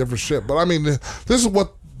about different shit. But I mean, this is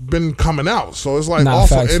what been coming out, so it's like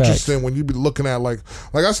interesting when you be looking at like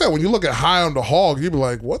I said, when you look at High on the Hog, you be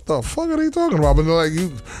like, what the fuck are they talking about? But then, like,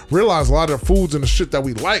 you realize a lot of the foods and the shit that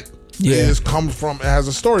we like, it just comes from, it has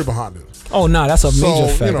a story behind it. Oh no, that's a major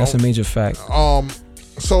fact. That's a major fact.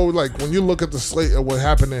 So, like, when you look at the slate of what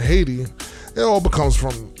happened in Haiti, it all becomes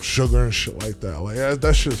from sugar and shit like that. Like,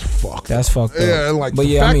 that shit's fucked. That's fucked up. Yeah, and like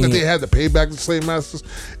the fact that they had to pay back the slave masters,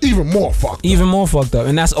 even more fucked up.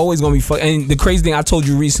 And that's always gonna be fucked. And the crazy thing, I told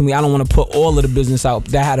you recently, I don't want to put all of the business out.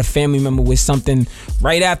 That had a family member with something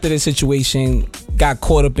right after the situation, got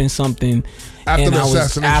caught up in something. After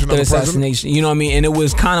the assassination, you know what I mean? And it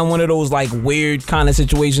was kind of one of those like weird kind of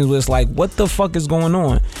situations where it's like, what the fuck is going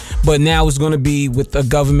on? But now it's going to be with the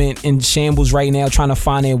government in shambles right now trying to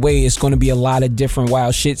find their way. It's going to be a lot of different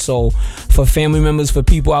wild shit. So for family members, for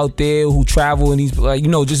people out there who travel and these, like,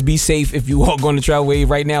 just be safe if you are going to travel away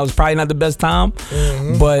right now. It's probably not the best time,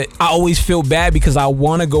 but I always feel bad because I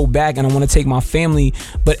want to go back and I want to take my family,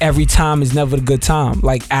 but every time is never a good time.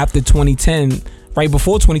 Like after 2010, right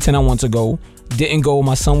before 2010, I want to go. Didn't go.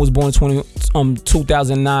 My son was born in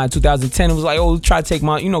 2009, 2010. It was like, oh, try to take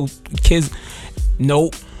my, kids.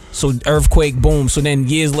 Nope. So earthquake, boom. So then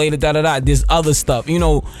years later, there's other stuff,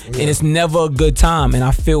 and it's never a good time. And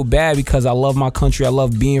I feel bad because I love my country. I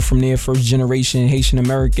love being from there, first generation Haitian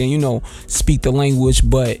American, speak the language.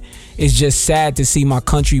 But it's just sad to see my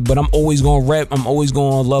country. But I'm always going to rep. I'm always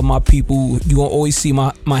going to love my people. You're going to always see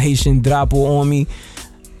my Haitian drapo on me.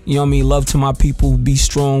 You know what I mean? Love to my people. Be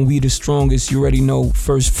strong. We the strongest. You already know.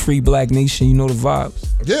 First free black nation. You know the vibes.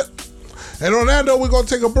 Yep. And on that note, we're going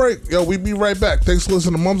to take a break. Yo, we be right back. Thanks for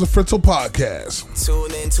listening to Mums and Fritzo Podcast.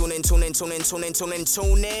 Tune in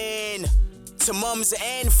to Mums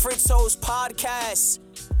and Fritzo's Podcast.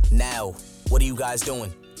 Now, what are you guys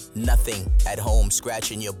doing? Nothing at home,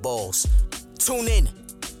 scratching your balls. Tune in.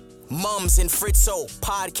 Mums and Fritzo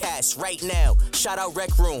Podcast right now. Shout out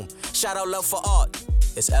Rec Room. Shout out Love for Art.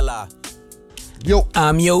 It's Ella. Yo,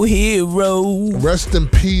 I'm your hero. Rest in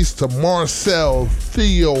peace to Marcel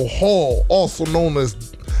Theo Hall, also known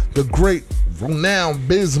as the great renowned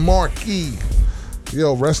Biz Markie.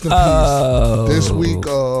 Yo, rest in peace. This week,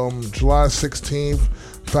 July 16th,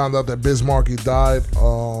 found out that Biz Markie died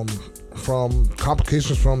from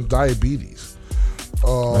complications from diabetes.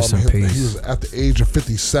 Rest in He peace. was at the age of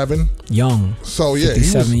 57. Young. So yeah,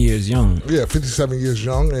 57 years young. Yeah, 57 years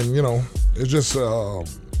young, and you know, it's just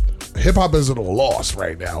hip hop is at a loss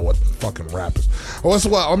right now with fucking rappers. Well, that's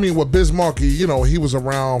what I mean. With Biz Markie, you know, he was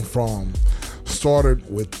around from. Started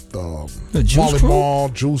with The Juice Marley Crew? Marl,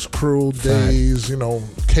 Juice Crew days. You know,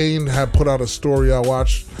 Kane had put out a story I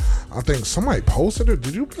watched. I think somebody posted it.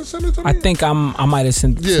 Did you send it to me? I think I might have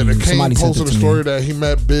sent it to Yeah, you. the Kane Somebody sent posted it a to story me. that he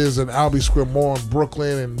met Biz and Albee Square Mall in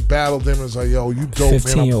Brooklyn and battled him. It's like, yo, you dope, man.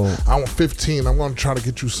 15-year-old. I'm 15. I'm going to try to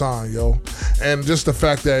get you signed, yo. And just the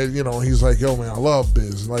fact that, you know, he's like, yo, man, I love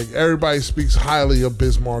Biz. Like, everybody speaks highly of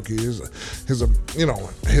Biz Markie. His you know,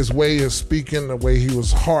 his way of speaking, the way he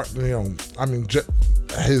was you know, I mean,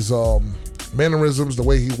 his mannerisms, the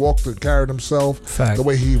way he walked and carried himself, Fact. the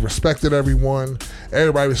way he respected everyone.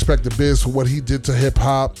 Everybody respected Biz for what he did to hip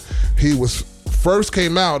hop. He was first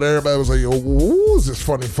came out, everybody was like, yo, who is this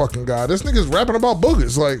funny fucking guy? This nigga's rapping about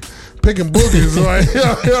boogers, like picking boogers. Like,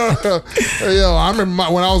 yo, I remember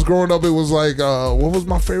when I was growing up, it was like, what was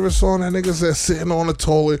my favorite song? That nigga said, sitting on the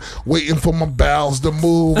toilet, waiting for my bowels to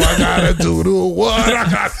move. I gotta do what?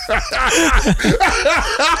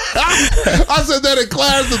 I said that in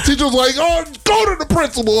class. The teacher was like, oh, go to the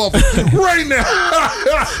principal office right now.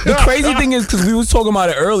 The crazy thing is, because we was talking about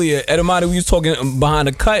it earlier, Edamati, we was talking behind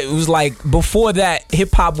the cut. It was like, before that,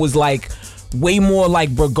 hip hop was like way more like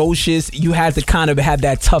bragocious. You had to kind of have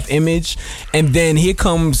that tough image. And then here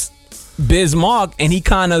comes Biz Markie, and he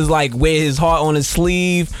kind of like wear his heart on his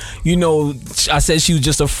sleeve. You know, I said she was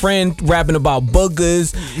just a friend rapping about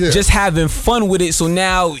boogers, just having fun with it. So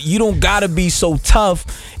now you don't gotta be so tough.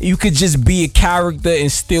 You could just be a character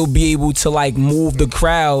and still be able to like move the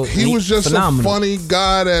crowd. He was just phenomenal. a funny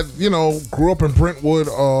guy that, you know, grew up in Brentwood,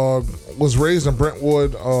 was raised in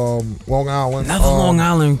Brentwood, Long Island. Another Long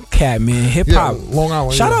Island cat, man. Hip hop. Yeah, Long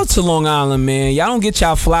Island. Shout out to Long Island, man. Y'all don't get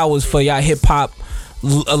y'all flowers for y'all hip hop.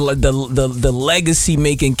 The legacy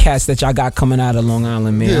making cats that y'all got coming out of Long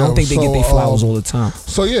Island, man. I don't think they get their flowers all the time.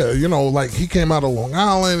 So yeah, you know, like he came out of Long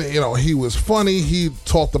Island, you know, he was funny. He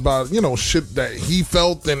talked about, you know, shit that he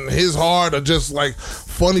felt in his heart, or just like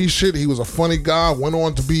funny shit. He was a funny guy. Went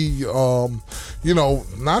on to be, you know,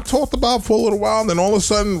 not talked about for a little while. Then all of a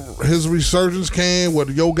sudden, his resurgence came with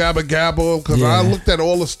Yo Gabba Gabba. Because I looked at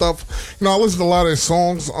all the stuff. You know, I listened to a lot of his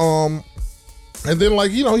songs. And then, like,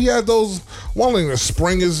 you know, he had those, one thing, the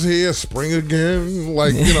spring is here, spring again,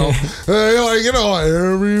 like, you know, like, you know,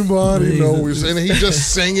 everybody knows. And he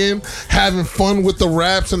just singing, having fun with the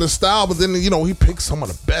raps and the style. But then, you know, he picked some of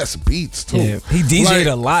the best beats, too. Yeah, he DJ'd like,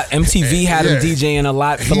 a lot. MTV had him DJing a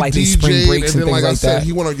lot for, he like, these spring breaks and then, things like I like said, that.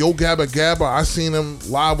 he went on Yo Gabba Gabba. I seen him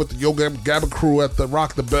live with the Yo Gabba Gabba crew at the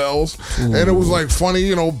Rock the Bells. And it was, like, funny,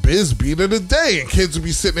 you know, Biz beat of the day. And kids would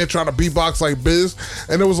be sitting there trying to beatbox like Biz.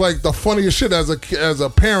 And it was, like, the funniest shit as a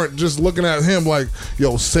parent, just looking at him like,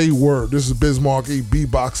 yo, say word. This is Biz Markie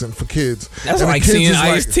beatboxing for kids. That's and like the kids seeing is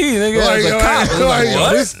Ice-T, nigga, Like, as a cop. like, Like, yo,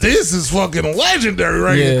 what? this is fucking legendary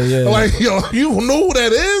right here. Yeah. Like, yo, you know who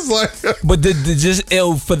that is? Like, But the just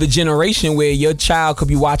ill for the generation where your child could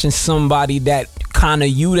be watching somebody that kind of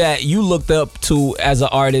you looked up to as an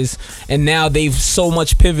artist, and now they've so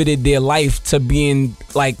much pivoted their life to being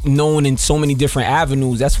like known in so many different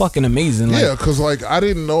avenues. That's fucking amazing. Like, yeah, because like I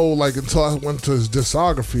didn't know, like, until I went to his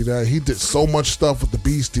discography, that he did so much stuff with the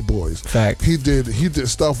Beastie Boys. Fact. He did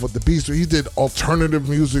stuff with the Beastie. He did alternative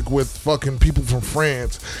music with fucking people from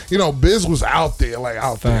France. You know, Biz was out there.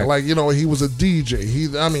 Like, you know, he was a DJ.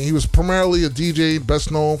 He was primarily a DJ,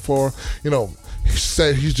 best known for, you know, he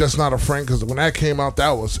said He's Just Not a Friend, because when that came out, that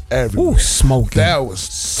was everywhere. ooh, smoking. That was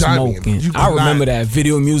smoking. you I could remember not- that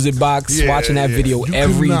video music box, watching that video You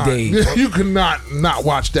every could not- day. You could not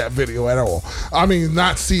watch that video at all. I mean,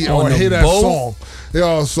 not see On or the hear that boat? song.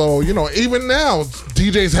 Yeah, so, you know, even now,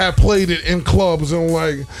 DJs have played it in clubs and,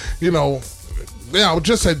 like, you know,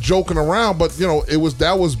 just had joking around, but, you know,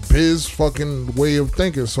 that was Biz fucking way of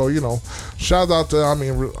thinking. So, you know, shout out to,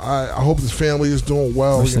 I hope his family is doing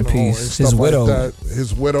well. Rest in you know, peace. and stuff His like widow. that.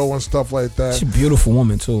 His widow and stuff like that. She's a beautiful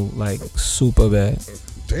woman too, like super bad.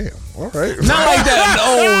 Damn. All right. Not like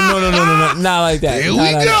that. No, not like that. Here Not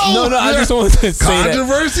we like that. go. No, I just wanted to say that.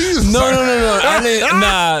 Controversies? No. I didn't,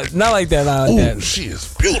 not like that. Not like Ooh, that. she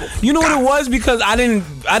is beautiful. You know what it was? Because I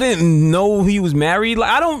didn't know he was married. Like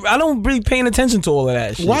I don't really paying attention to all of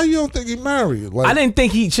that shit. Why you don't think he married? Like, I didn't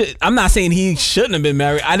think he should. I'm not saying he shouldn't have been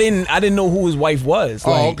married. I didn't know who his wife was.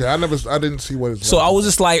 Like, okay. I didn't see what his. So I was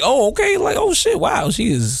just like, oh, okay, like, oh shit, wow,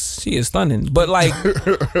 she is stunning. But like,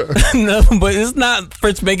 no, but it's not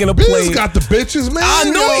Fritz making a play. Biz got the bitches, man. I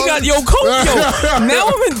know he got now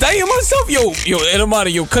I'm indicting myself. Yo,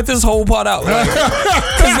 Edamati, cut this whole part out. Like,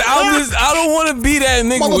 cause I don't want to be that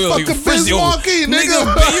nigga. Motherfucking Biz Markie,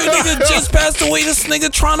 nigga. Your nigga just passed away. This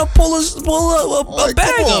nigga trying to pull a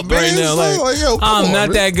bag up right now. I'm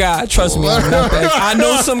not that guy. Trust me, I'm not that guy. I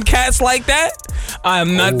know some cats like that. I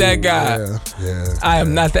am not that guy. Yeah. I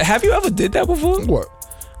am not that. Have you ever did that before? What?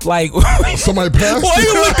 Like somebody passed? Why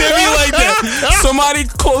you look at me like that? Somebody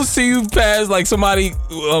close to you passed, like somebody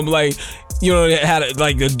like, you know, that had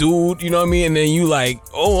like a dude, you know what I mean? And then you like,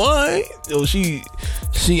 oh, all right. Oh, she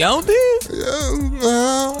out there? Yeah,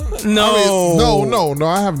 no. No.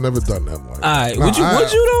 I have never done that one. All right. Would you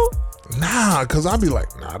though? Nah, cause I'd be like,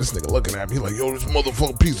 this nigga looking at me like, yo, this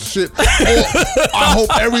motherfucking piece of shit. Or, I hope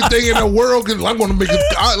everything in the world can. I'm gonna make it.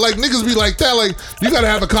 Like niggas be like that. Like you gotta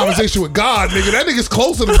have a conversation with God, nigga. That nigga's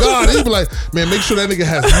closer to God. He be like, man, make sure that nigga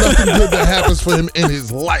has nothing good that happens for him in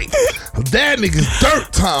his life. That nigga's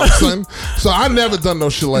dirt time, son. So I never done no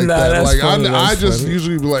shit like that. Like funny, I just funny.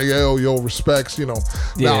 Usually be like, yo, respects, you know.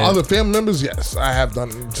 Yeah. Now other family members, yes, I have done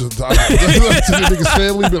it to the nigga's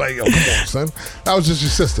family. Be like, yo, come on, son. That was just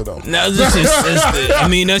your sister though. That's just your sister. I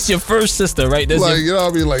mean, that's your first sister, right? That's like, you know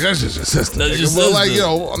what I mean? Like, that's just your sister. That's your sister. But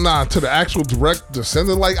like, to the actual direct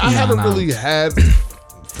descendant, like, I haven't really had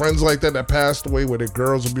friends like that passed away where their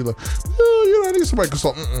girls would be like, I need somebody to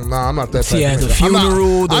consult. Nah, I'm not that type of the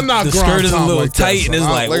funeral, the skirt is a little like tight, and it's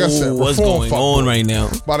like I said, what's going on right now?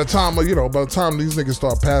 By the time these niggas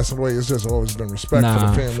start passing away, it's just always been respect for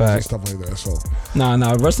the families and stuff like that.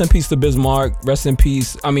 So rest in peace to Bismarck. Rest in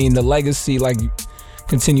peace. I mean, the legacy, like,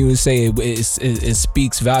 continue to say it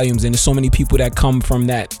speaks volumes, and there's so many people that come from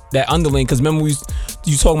that underling. Because remember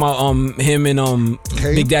you talking about him and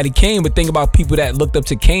Big Daddy Kane, but think about people that looked up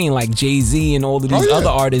to Kane, like Jay-Z and all of these other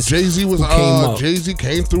artists. Jay-Z was Jay-Z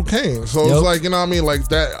came through Kane, so it's like, you know what I mean, like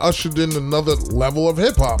that ushered in another level of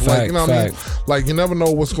hip hop. Like, you know what I mean, like you never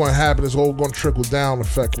know what's going to happen. It's all going to trickle down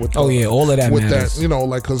effect with all of that with matters. That, you know,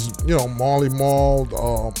 like because Marley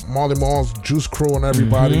Marl's Juice Crew and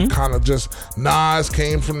everybody kind of just Nas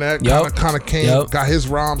came from that kind of came got his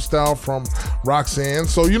rhyme style from Roxanne.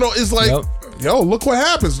 So it's like look what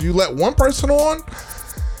happens. You let one person on,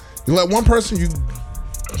 you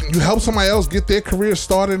help somebody else get their career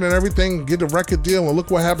started and everything, get a record deal, and look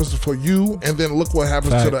what happens for you, and then look what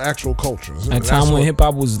happens to the actual cultures. At time when hip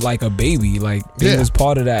hop was like a baby, like it was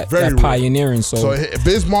part of that pioneering. So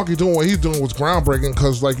Biz Markie doing what he's doing was groundbreaking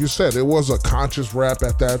because, like you said, it was a conscious rap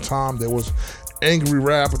at that time. There was angry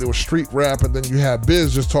rap, and there was street rap, and then you had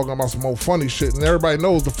Biz just talking about some old funny shit, and everybody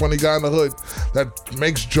knows the funny guy in the hood that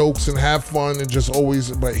makes jokes and have fun and just always,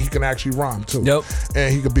 but he can actually rhyme too.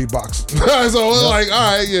 And he could beatbox. So it's like,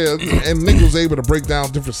 all right, and Nick was able to break down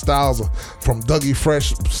different styles from Dougie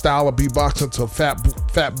Fresh style of beatboxing to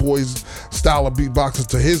Fat Boy's style of beatboxing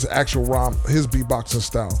to his actual rhyme, his beatboxing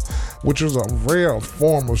style, which is a rare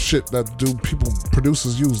form of shit that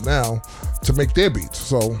producers use now to make their beats.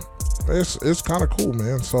 So it's kind of cool,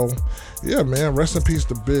 man. So yeah, man, rest in peace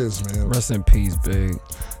to Biz, man. Rest in peace, Big.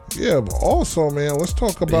 Yeah, but also, man, let's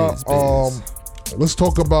talk about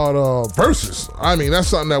verses. I mean, that's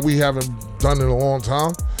something that we haven't done in a long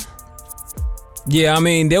time. Yeah, I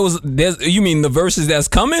mean, you mean the verses that's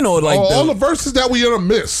coming, or like all the verses that we gonna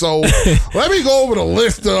miss? So let me go over the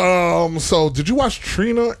list. So did you watch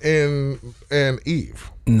Trina and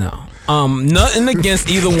Eve? No. Nothing against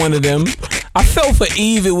either one of them. I felt for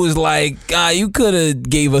Eve, it was like, you could have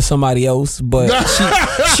gave her somebody else, but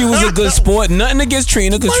she was a good sport. Nothing against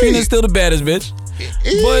Trina, because Trina's still the baddest bitch.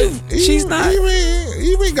 But she's not.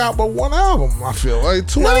 Eve ain't got but one album, I feel like.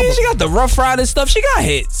 Two albums. I mean, she got the Rough Rider stuff. She got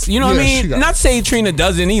hits. You know what I mean? Not saying Trina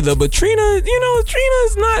doesn't either, but Trina's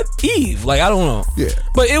not Eve. Like, I don't know. Yeah.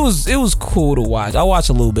 But it was cool to watch. I watched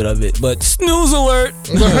a little bit of it, but snooze alert.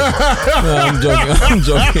 No,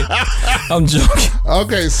 I'm joking.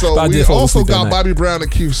 Okay, so we also got Bobby Brown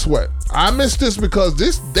and Keith Sweat. I missed this because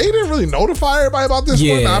they didn't really notify everybody about this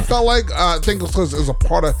one. I felt like, I think because it was a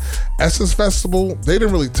part of Essence Festival, they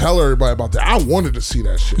didn't really tell everybody about that. I wanted to see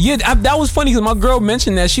that shit. Yeah, that was funny because my girl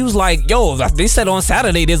mentioned that. She was like, yo, they said on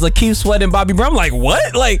Saturday there's a Keith Sweat and Bobby Brown. I'm like,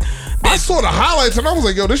 what? Like, I saw the highlights and I was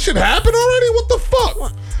like, yo, this shit happened already? What the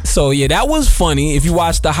fuck? So yeah, that was funny. If you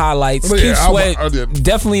watch the highlights, But Keith yeah, Sweat I did.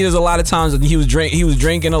 definitely. There's a lot of times that he was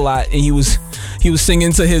drinking a lot, and he was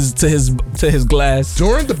singing to his glass.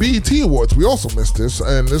 During the BET Awards, we also missed this,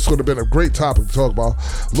 and this would have been a great topic to talk about.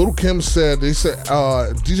 Lil' Kim said,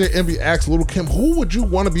 DJ Envy asked Lil' Kim, who would you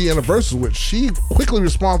want to be in a versus with? She quickly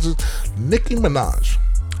responds, Nicki Minaj.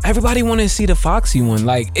 Everybody want to see the Foxy one.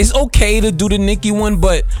 Like, it's okay to do the Nicki one,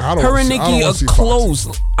 but her and Nicki are close.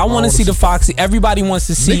 I want to see the Foxy. Everybody wants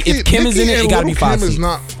to see. If Kim is in it, it got to be Foxy. Kim is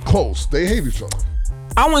not close. They hate each other.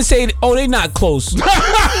 I wouldn't say, they not close.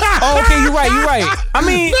 Oh, okay, you're right. I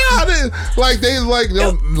mean,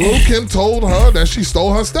 Lil' Kim told her that she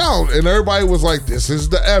stole her style, and everybody was like, "This is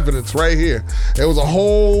the evidence right here." It was a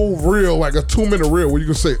whole reel, like a 2-minute reel, where you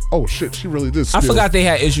can say, "Oh shit, she really did." I forgot they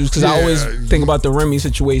had issues because I always think about the Remy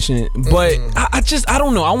situation, but I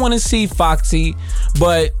don't know. I want to see Foxy,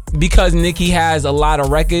 but because Nicki has a lot of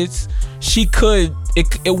records, she could.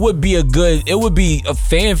 It would be a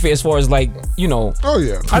fanfare as far as like, you know. Oh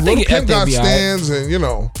yeah, I think Kim got stands, and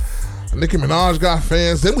Nicki Minaj got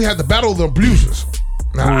fans. Then we had the Battle of the Abusers.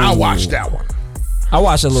 Now I watched that one. I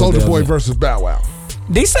watched a little bit. Soulja Boy versus Bow Wow.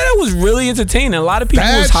 They said it was really entertaining. A lot of people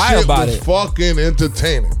was high about it. Fucking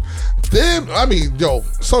entertaining. Then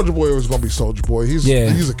Soulja Boy was gonna be Soulja Boy. He's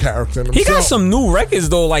a character in himself. He got some new records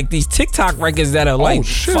though, like these TikTok records that are like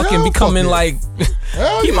fucking becoming like.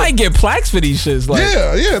 He might get plaques for these shits. Like,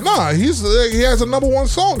 he has a #1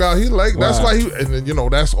 song out. That's why and then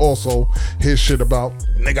that's also his shit about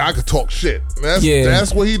nigga. I could talk shit.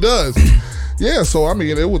 That's what he does. Yeah, so I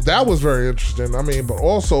mean, that was very interesting. I mean, but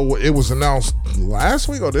also it was announced last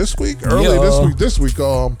week or this week, this week.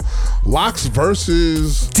 Locks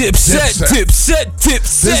versus Dipset.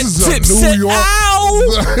 This is a New York.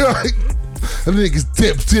 Ow! Niggas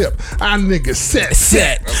dip. Our niggas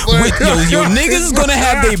set. Your niggas is gonna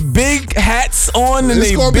have they big hats on and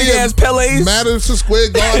they big ass Pelés. Madison Square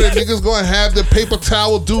Garden. Niggas gonna have the paper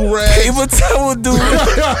towel do-rag.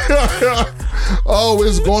 Oh,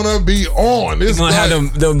 it's gonna be on. It's gonna have them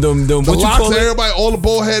the what Locks. You call everybody, all the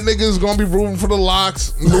bullhead niggas gonna be rooting for the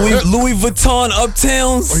Locks. Louis Vuitton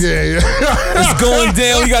Uptowns. Yeah. It's going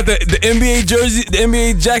down. You got the NBA jersey, the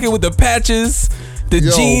NBA jacket with the patches. The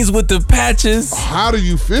jeans with the patches. How do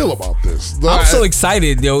you feel about this? I'm so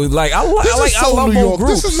excited, yo. Like I love both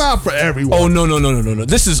groups. This is not for everyone. Oh no.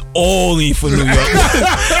 This is only for New York.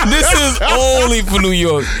 This is only for New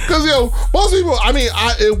York. Because most people. I mean,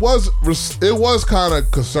 it was kind of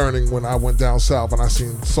concerning when I went down south and I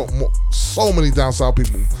seen so many down south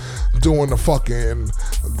people doing the fucking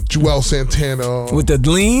Joel Santana with the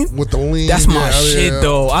lean. That's my shit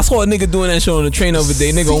though. I saw a nigga doing that shit on the train the other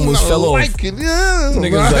day. Nigga almost fell off.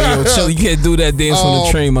 Niggas like, yo, chill, you can't do that dance on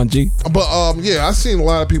the train, my G. But I seen a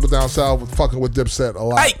lot of people down south fucking with Dipset a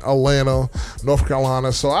lot. Atlanta, North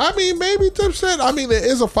Carolina. So I mean, maybe Dipset. I mean, there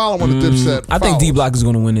is a following of Dipset. I think D Block is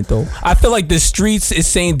gonna win it though. I feel like the streets is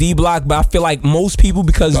saying D Block, but I feel like most people,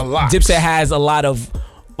 because Dipset has a lot of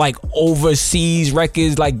like overseas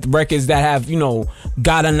records, like records that have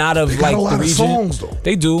gotten out of like the region. Songs, though.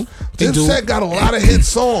 They do. Dipset got a lot of hit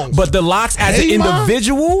songs. But the Locks as an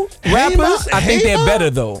individual rappers, I think they're better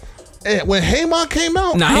though. And when Hayma came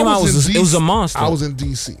out, it was a monster. I was in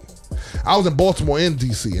DC. I was in Baltimore and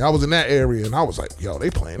DC. I was in that area, and I was like, yo, they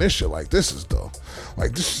playing this shit like this is the.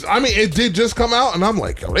 Like this, I mean, it did just come out, and I'm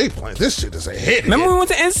like, yo, they playing this shit is a hit. Remember we went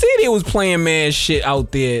to NC, they was playing mad shit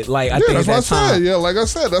out there. Like I think that's what I said. Yeah, like I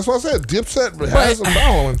said, that's what I said. Dipset has a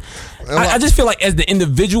following. I just feel like as the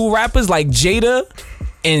individual rappers, like Jada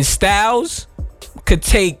and Styles could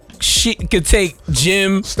take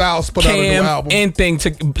Jim, Styles put out a new album, anything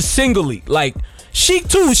to singly. Like Sheek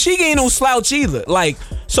too. Sheek ain't no slouch either. Like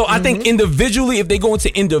so, I think individually, if they go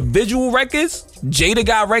into individual records, Jada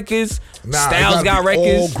got records. Styles got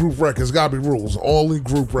records. All group records. Gotta be rules. Only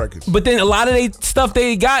group records. But then a lot of they stuff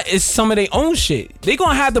they got is some of their own shit. They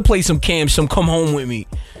gonna have to play some some Come Home With Me.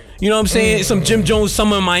 You know what I'm saying? Some Jim Jones,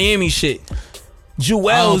 Summer in Miami shit.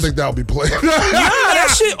 Jewels. I don't think that'll be played.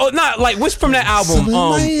 That shit. Or not like what's from that album?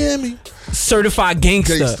 Miami. Certified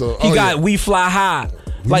Gangster. He got We Fly High.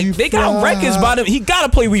 Like they got records by them. He gotta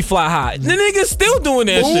play We Fly High. The nigga still doing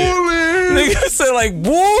that shit. Nigga said like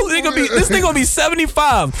bull. This nigga gonna be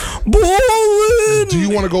 75. Bullin'. Do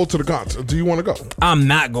you want to go to the concert? Do you want to go? I'm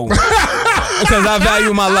not going because I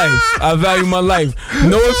value my life.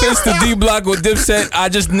 No offense to D Block or Dipset. I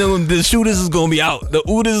just know the shooters is gonna be out. The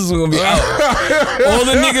Ooters is gonna be out. All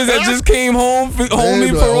the niggas that just came home,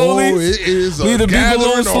 homie parolees. Leave the people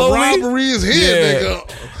alone slowly. Robbery is here, nigga.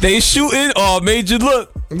 They shooting. Oh, made you look.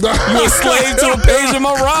 You a slave to the page of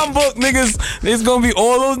my rhyme book, niggas. It's gonna be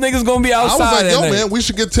all those niggas gonna be I outside. was like, that yo, night. man, we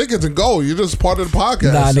should get tickets and go. You're just part of the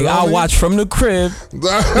podcast. Nah, you nigga, know what I I'll mean? watch from the crib.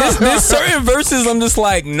 There's certain verses I'm just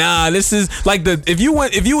like, nah, this is like if you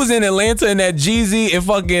was in Atlanta and that Jeezy and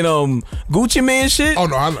fucking Gucci Man shit. Oh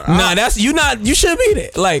no, nah, that's you should be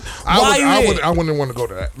there. Like, why you I wouldn't want to go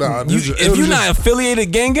to that. Nah, if you're not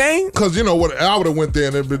affiliated gang, because you know what, I would have went there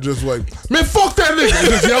and it'd been just like, man, fuck that nigga. And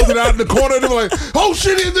just yelled it out in the corner. And they were like, oh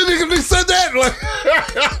shit, the nigga said that. Like,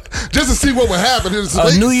 just to see what would happen.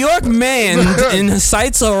 A New York man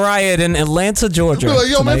incites a riot in Atlanta, Georgia. Be like,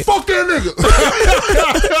 yo, man, fuck that nigga.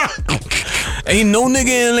 Ain't no nigga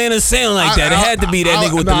in Atlanta saying like that. It had to be that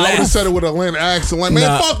nigga with the laugh. I would have said it with an Atlanta accent. Like,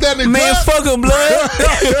 man, fuck that nigga. Man, fuck him,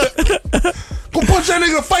 blood. Go punch that nigga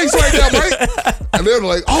in the face right now, right? And they were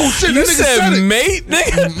like, oh shit, you that nigga said it. Mate,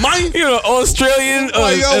 nigga. Mine? You know, Australian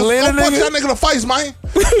Atlanta go punch nigga. that nigga in the face, man.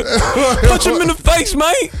 Punch him in the face,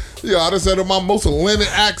 mate. Yeah, I just said my most Atlantic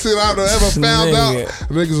accent I've ever found out.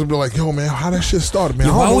 Niggas would be like, yo, man, how that shit started, man?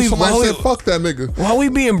 Somebody said, fuck that nigga. Why we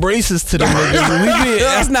being racist to them niggas?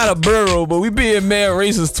 That's not a borough, but we being mad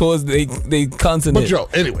racist towards they continent. But yo,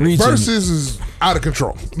 anyway, region. Versus is out of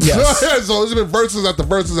control. Yes. So it's been verses after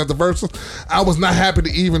verses after verses. I was not happy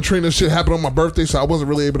to even Trina shit happened on my birthday, so I wasn't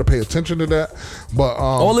really able to pay attention to that. But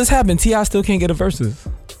all this happened, T.I. still can't get a versus.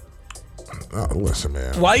 Listen,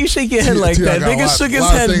 man. Why you shake your head like that? Nigga shook his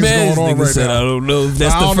head, man. Nigga said, I don't know if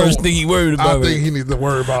that's the first thing he worried about. I think he needs to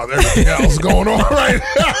worry about everything else going on right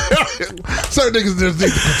now. Certain niggas just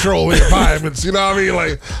need to control the environments, you know what I mean?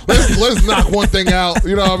 Like, let's knock one thing out,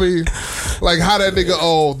 you know what I mean? Like how that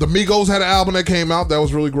nigga, the Migos had an album that came out that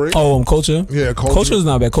was really great. Culture? Yeah, Culture. Culture's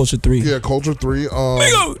not bad. Culture 3. Yeah, Culture 3.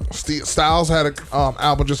 Styles had a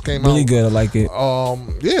album just came out. Really good. I like it.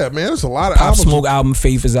 Yeah, man, there's a lot of Pop albums. Smoke album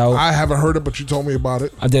Faith is out. I haven't heard it, but you told me about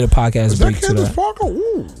it. I did a podcast break to that. Candace Parker?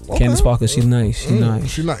 Ooh, okay. Candace Parker, she's nice. She's nice.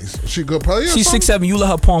 She nice. She a good player? She's 6'7". You let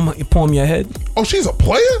her palm your head. Oh, she's a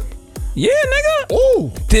player? Yeah, nigga.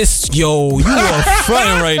 Ooh. You are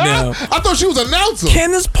fronting right now. I thought she was an announcer.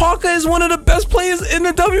 Candace Parker is one of the best players in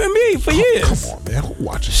the WNBA for years. Come on, man. Who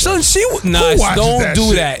watches that? Don't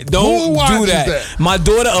do that. Don't do that. My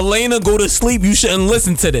daughter Elena go to sleep. You shouldn't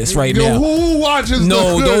listen to this right now. Who watches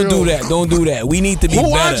No, don't do that. Don't do that. We need to be better.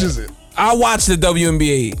 Who watches it? I watch the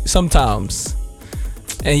WNBA sometimes.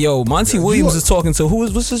 And yo, Monty Williams is talking to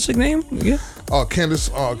what's his chick name? Yeah.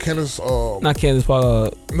 Candace. Not Candace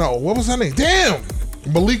Parker. No, what was her name? Damn.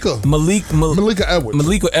 Malika Edwards.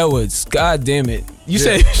 Malika Edwards. God damn it. You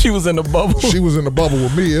said she was in the bubble. She was in the bubble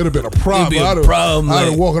with me. It'd have been a problem. I'd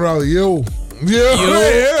have walking around like, yo.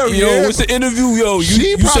 Yo, what's the interview, yo?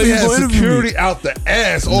 She probably had security out the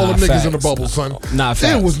ass. All the niggas in the bubble, son.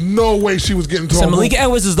 There was no way she was getting told. Malika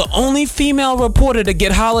Edwards is the only female reporter to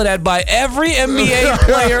get hollered at by every NBA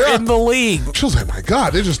player in the league. She was like, my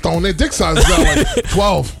God, they're just throwing their dick sizes out like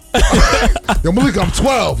 12. Yo, Malika, I'm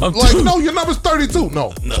 12. No, your number's 32.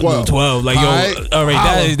 No, 12. 12. Like, all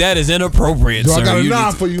right, that is inappropriate, yo, sir. I got a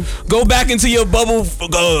 9 for you. Go back into your bubble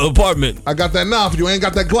apartment. I got that 9 for you. I ain't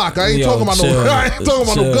got that Glock. I ain't talking about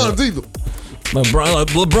no guns either.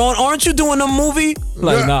 LeBron, aren't you doing a movie?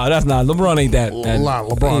 Nah, that's not. LeBron ain't that.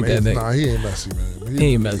 LeBron ain't he ain't messy, man.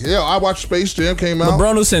 He ain't messy. Yeah, I watched Space Jam came out.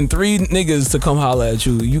 LeBron will send 3 niggas to come holler at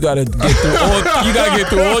you. You gotta get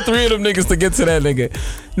through all 3 of them niggas to get to that nigga.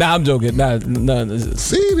 Nah, I'm joking. Nah.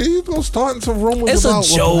 See, there you go, starting some rumors it's about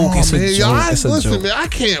a joke. LeBron, it's man. a joke. Listen, man, I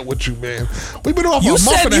can't with you, man. We've been off a month and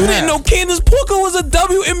a half. You said you didn't know Candace Parker was a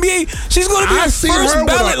WNBA. She's gonna be a first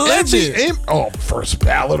ballot legend. First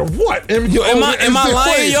ballot of what? Am I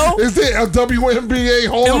lying, yo? Is there a WNBA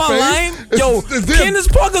Hall of Fame? Am I lying? Yo, Candace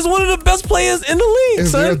Parker's one of the best players in the league,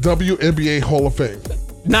 Is there a WNBA Hall of Fame?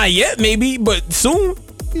 Not yet, maybe, but soon.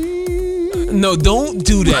 No, don't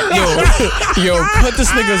do that, yo. Cut this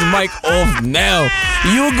nigga's mic off now.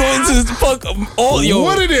 You're going to fuck all, yo.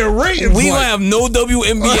 What are their ratings? We gonna have no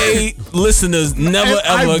WNBA listeners, never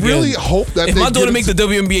ever again. I really hope that if my daughter make the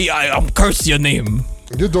WNBA, I'm curse your name.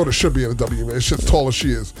 Your daughter should be in the WNBA. She's tall as she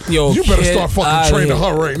is. Yo, you better start fucking training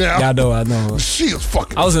her right now. I know. She is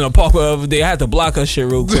fucking. I was in a park the other day. I had to block her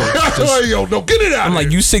shit real quick. Yo, no, get it out. I'm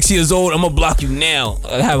like, you 6 years old. I'm gonna block you now.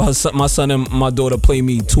 I have my son and my daughter play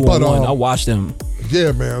me 2-on-1. I watched them.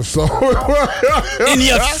 Yeah, man. So in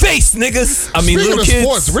your face, niggas. I mean, speaking little of kids.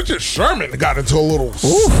 Sports, Richard Sherman got into a little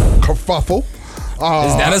kerfuffle.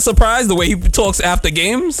 Is that a surprise? The way he talks after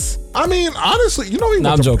games? I mean, honestly, you know, he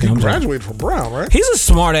graduated from Brown, right? He's a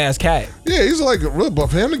smart ass cat. Yeah, he's like real. But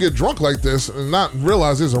for him to get drunk like this and not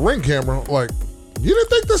realize there's a ring camera, like, you didn't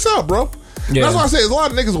think this out, bro. Yeah. That's why I say there's a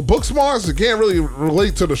lot of niggas with book smarts that can't really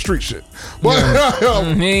relate to the street shit. But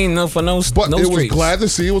He ain't no for no. but no it was streets. glad to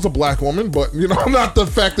see it was a black woman. But not the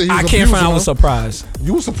fact that he was I can't find. I was abusing her. surprised.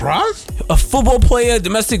 You were surprised? A football player,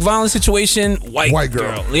 domestic violence situation, white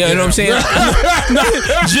girl. Yeah, you know what I'm saying?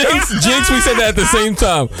 Jinx, we said that at the same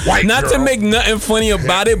time. White Not girl. to make nothing funny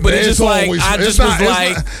about it, but it's just like, always- I it's just was not-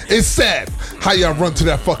 like, it's sad how y'all run to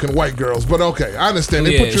that fucking white girls. But okay, I understand.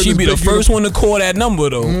 They yeah, put you in she'd this be the big first one to call that number,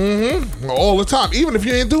 though. all the time, even if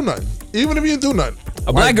you ain't do nothing.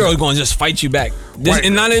 A black girl is going to just fight you back. White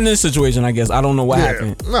And not in this situation, I guess. I don't know what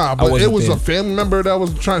happened. Nah, I but it wasn't was there. a family member that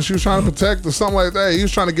was she was trying to protect or something like that. He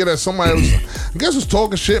was trying to get at somebody that was, I guess was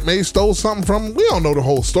talking shit, maybe stole something from him. We don't know the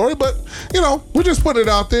whole story, but we just put it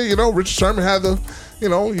out there. Richard Sherman had the,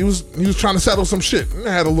 he was trying to settle some shit. And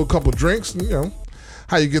had a little couple drinks, and,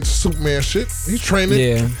 how you get to Superman shit. He's training.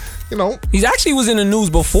 Yeah. He actually was in the news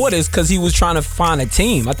before this because he was trying to find a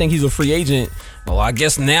team. I think he's a free agent. Well, I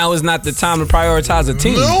guess now is not the time to prioritize a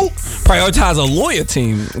team. Nope. Prioritize a lawyer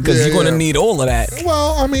team because you're going to need all of that.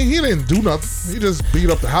 Well, I mean, he didn't do nothing. He just beat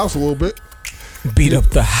up the house a little bit. Beat up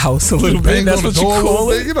the house a little bit. Banged That's on the what you door a call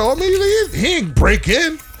little it. bit. I mean, he ain't break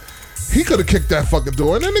in. He could have kicked that fucking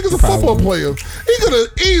door. And that nigga's a football player. He could have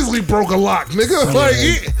easily broke a lock, nigga.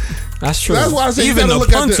 Like, That's true. That's why I say you even gotta the look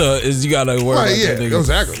at the- punter is you gotta worry Right, about yeah, that nigga.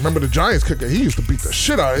 exactly. Remember the Giants kicker? He used to beat the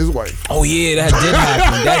shit out of his wife. Oh yeah, that did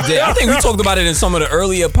happen. That did. I think we talked about it in some of the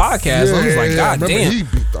earlier podcasts. I was like, God Remember damn. he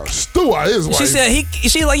beat the stew out of his wife. She said he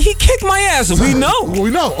kicked my ass. We know. We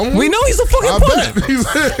know. We know he's a fucking I punter.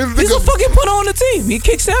 bet. He's a fucking punter on the team. He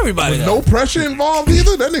kicks everybody. With no pressure involved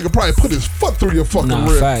either. That nigga probably put his foot through your fucking Nah,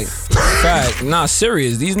 rib. fact. Nah,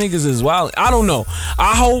 serious. These niggas is wild. I don't know.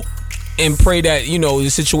 I hope and pray that the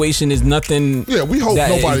situation is nothing. Yeah, we hope that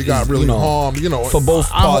nobody is, got really harmed. for both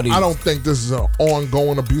parties. I don't think this is an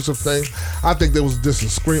ongoing abusive thing. I think there was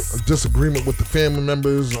disagreement with the family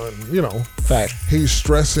members, and Fact. he's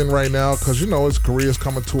stressing right now because his career is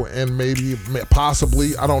coming to an end. Maybe,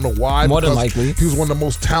 possibly. I don't know why. More than because likely. he was one of the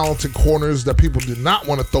most talented corners that people did not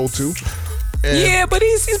want to throw to. And Yeah, but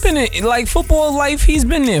he's been in like football life. He's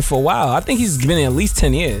been there for a while. I think he's been in at least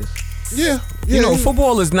 10 years. yeah,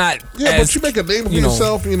 Football is not. Yeah, as, but you make a name for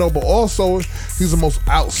yourself, but also he's the most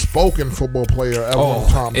outspoken football player ever on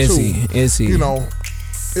time, is too. he? Is he?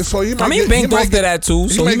 And so he might I mean, get, banked off to that too,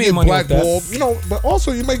 so might he made get money off that. blackballed, but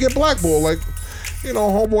also you might get blackballed, like,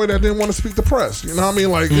 homeboy that didn't want to speak to press. You know what I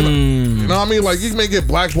mean? Like, you know what I mean? Like, you may get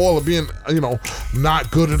blackballed of being,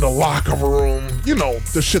 not good in the locker room.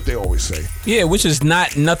 The shit they always say. Yeah, which is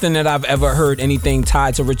nothing that I've ever heard anything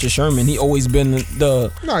tied to Richard Sherman. He always been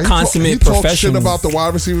the Nah, consummate he talks professional. shit about the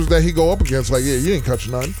wide receivers that he go up against. Like, yeah, you ain't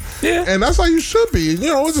catching nothing. Yeah. And that's how you should be.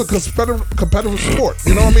 It's a competitive sport.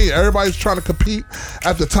 You know what I mean? Everybody's trying to compete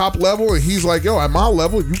at the top level, and he's like, yo, at my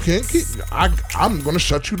level, you can't keep. I'm gonna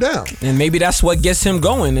shut you down. And maybe that's what gets him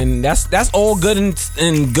going, and that's all good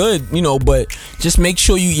and good, but just make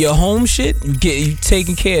sure your home shit, you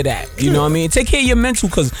taking care of that. You know what I mean? Take care of your mental,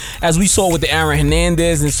 because as we saw with the Aaron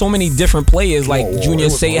Hernandez and so many different players like Whoa, Junior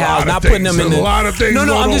it was a Seau, lot of not things. putting them in There's the a lot of things No,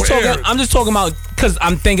 going I'm on just talking about because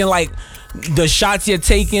I'm thinking like the shots you're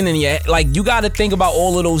taking, and you got to think about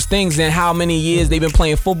all of those things and how many years they've been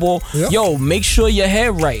playing football. Yep. Yo, make sure your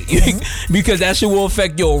head right because that shit will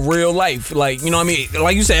affect your real life. Like, you know what I mean?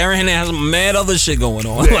 Like you said, Aaron Hernandez has mad other shit going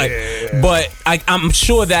on. Yeah. But I'm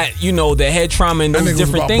sure that the head trauma and That those nigga was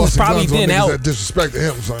different about things busting probably guns on didn't niggas help. that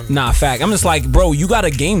disrespected him, son. Nah, fact. I'm just like, bro, you got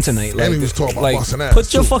a game tonight. Like, And he was talking about busting ass,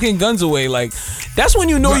 put your too. fucking guns away. Like, that's when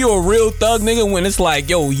you know you're a real thug, nigga. When it's like,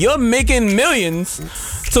 yo, you're making millions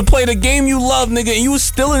to play the game you love, nigga, and you was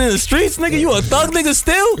still in the streets, nigga. You a thug, nigga,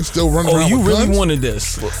 still? You still running around you with really guns? wanted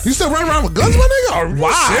this? You still running around with guns, my nigga? Are you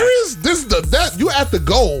Why? serious? This is you at the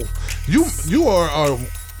goal. You are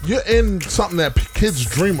you're in something that kids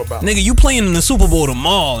dream about. Nigga, you playing in the Super Bowl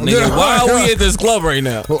tomorrow, nigga. Yeah. Why are we at this club right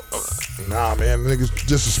now? Well, nah, man, niggas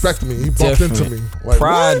disrespecting me. He bumped into me. Like,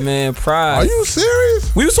 Pride, what? man, pride. Are you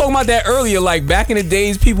serious? We was talking about that earlier. Like, back in the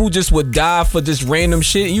days, people just would die for just random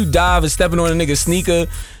shit. You dive and stepping on a nigga's sneaker.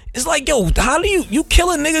 It's like, yo, how do you kill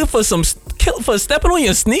a nigga for stepping on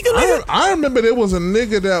your sneaker, nigga? I remember there was a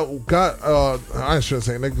nigga that got I shouldn't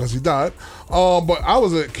say nigga because he died. But I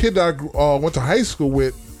was a kid that I went to high school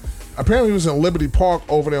with. Apparently he was in Liberty Park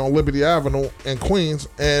over there on Liberty Avenue in Queens,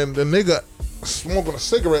 and the nigga smoking a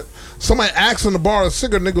cigarette. Somebody asked him to borrow a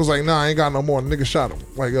cigarette. Nigga was like, nah, I ain't got no more. The nigga shot him.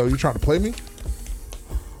 Like, yo, you trying to play me?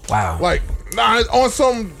 Wow. Like, nah, on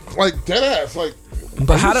some like dead ass. Like,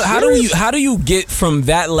 But are how do you get from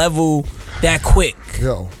that level that quick?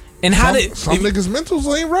 Yo. And how some did niggas'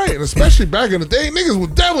 mentals ain't right, and especially back in the day, niggas was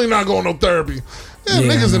definitely not going no therapy.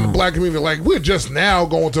 niggas in the black community like we're just now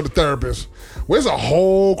going to the therapist. There's a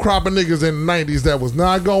whole crop of niggas in the 90s that was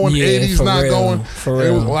not going, 80s not going.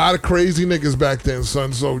 There was a lot of crazy niggas back then,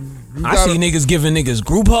 son. So I see niggas giving niggas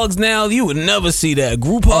group hugs now. You would never see that.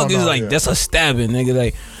 Group hug is like that's a stabbing, nigga.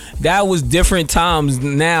 Like that was different times.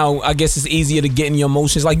 Now I guess it's easier to get in your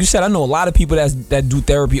emotions. Like you said, I know a lot of people that do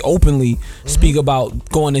therapy openly speak about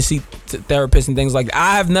going to see therapists and things like that.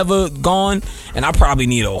 I have never gone, and I probably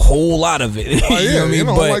need a whole lot of it. You know what I mean?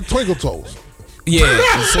 But, like Twinkle Toes. Yeah,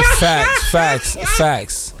 it's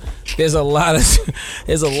facts. There's a lot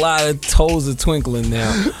of toes are twinkling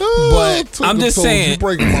now. But I'm just saying, you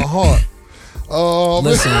breaking my heart.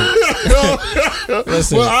 Listen.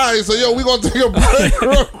 Well, all right, so we gonna take a break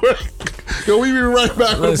real quick. We be right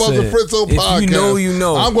back with the Mums and Fritzo podcast. If you know, you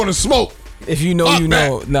know. I'm gonna smoke. If you know, you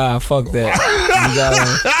know. Nah, fuck that. You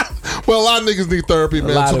gotta, well, a lot of niggas need therapy,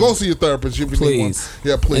 man. So go see your therapist. If you need one.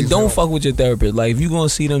 Yeah, please. And don't fuck with your therapist. Like, if you gonna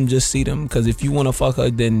see them, just see them. Because if you want to fuck her,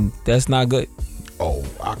 then that's not good. Oh,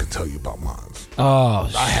 I can tell you about mine. Oh,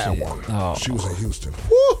 I had one. Oh. She was in Houston.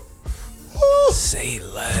 Woo. Woo. Say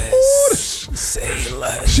less. Say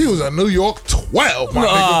less. She was a New York 12, my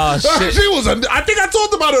nigga. Shit. She was I think I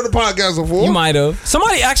talked about her on the podcast before. You might have.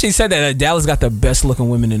 Somebody actually said that Dallas got the best looking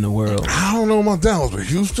women in the world. I don't know about Dallas, but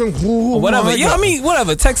Houston, or whatever. Yeah, I mean,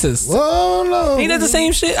 whatever. Texas. Oh, no. Ain't that the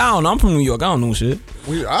same shit? I don't know. I'm from New York. I don't know shit.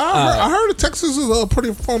 I heard that Texas is a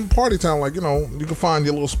pretty fun party town. Like, you can find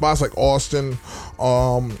your little spots like Austin,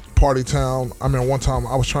 party town. I mean, one time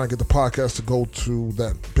I was trying to get the podcast to go to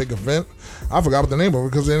that big event. I forgot what the name of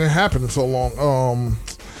it because it didn't happen in so long.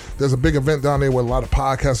 There's a big event down there where a lot of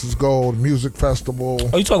podcasters go, the music festival.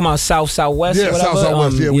 Oh, you talking about Southwest? Yeah,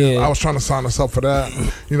 Southwest. Yeah, I was trying to sign us up for that.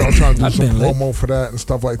 Trying to do some promo for that and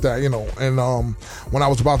stuff like that. And when I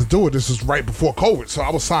was about to do it, this is right before COVID, so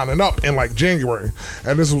I was signing up in like January,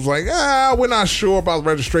 and this was like, we're not sure about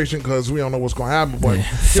registration because we don't know what's going to happen. But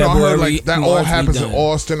I heard like that all happens in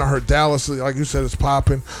Austin. I heard Dallas, like you said, is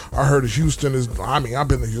popping. I heard Houston is. I mean, I've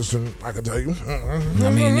been to Houston. I can tell you. I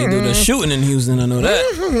mean, they do the shooting in Houston. I know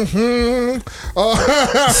that. Say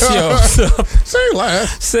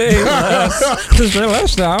less. Say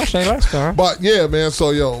less now. But yeah, man. So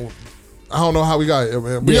I don't know how we got here,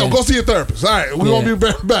 man. But go see your therapist. All right, we're gonna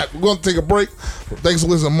be back. We're gonna take a break. Thanks for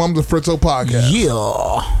listening to Mums and Fritzo podcast.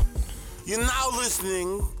 Yeah. You're now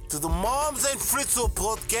listening to the Mums and Fritzo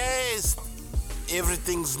podcast.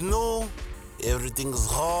 Everything's new. Everything's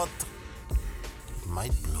hot. It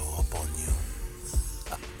might blow up on you.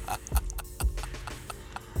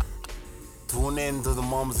 Tune in to the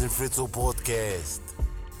Mums and Fritzo podcast.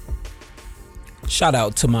 Shout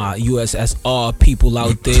out to my USSR people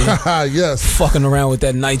out there. Yes. Fucking around with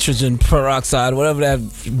that nitrogen peroxide, whatever that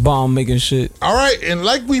bomb making shit. All right, and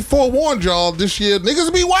like we forewarned y'all, this year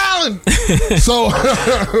niggas be wildin'. So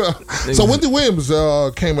Wendy Williams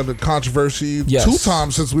came into controversy 2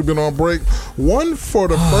 times since we've been on break. One for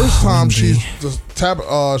the first time she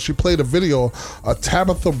played a video of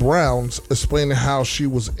Tabitha Brown's explaining how she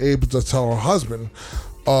was able to tell her husband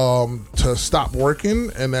to stop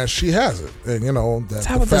working and that she has it, and that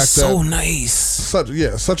Tabitha's the fact so that nice, such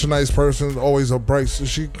a nice person, always a bright.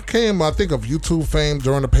 She came, I think, of YouTube fame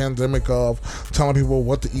during the pandemic of telling people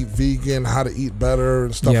what to eat vegan, how to eat better,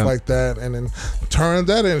 and stuff like that, and then turned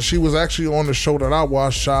that in. She was actually on the show that I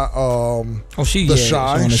watched, She's on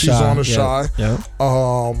the Shy,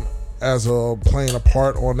 as playing a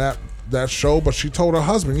part on that show, but she told her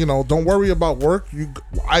husband, don't worry about work,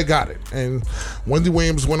 I got it. And Wendy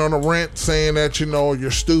Williams went on a rant saying that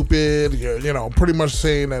you're stupid, you're pretty much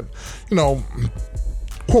saying that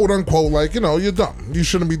quote unquote, like, you're dumb, you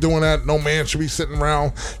shouldn't be doing that, no man should be sitting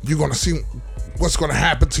around, you're gonna see what's gonna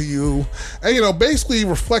happen to you. And basically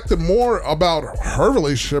reflected more about her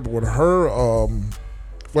relationship with her,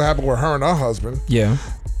 what happened with her and her husband,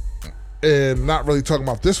 and not really talking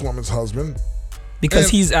about this woman's husband. Because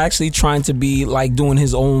he's actually trying to be like doing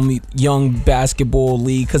his own young basketball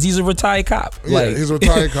league because he's a retired cop. Yeah, he's a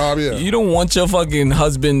retired cop, yeah. You don't want your fucking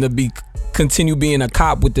husband to continue being a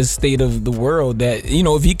cop with the state of the world that,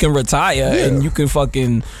 if he can retire and you can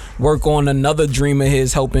fucking work on another dream of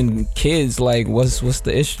his helping kids, like what's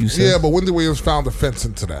the issue, sir? Yeah, but Wendy Williams found offense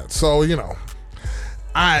into that. So,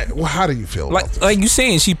 how do you feel about this? Like you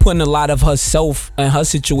saying, she putting a lot of herself and her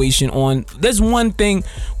situation on. There's one thing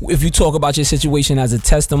if you talk about your situation as a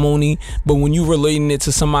testimony, but when you relating it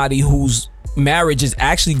to somebody whose marriage is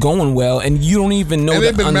actually going well and you don't even know, and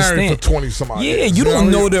they've been married for 20 some odd years. You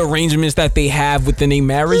don't know the arrangements that they have within a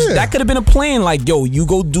marriage. That could have been a plan, like, you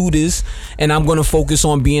go do this and I'm gonna focus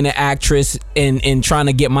on being an actress and trying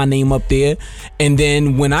to get my name up there, and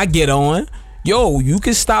then when I get on, yo, you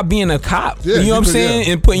can stop being a cop. Yeah, you know what I'm could, saying?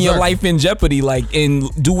 yeah. And putting your Exactly. life in jeopardy, like, and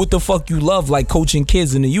do what the fuck you love, like coaching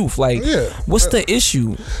kids and the youth. Like, Yeah. what's the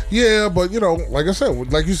issue? Yeah, but like I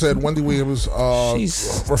said, like you said, Wendy Williams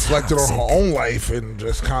She's reflected on her own life and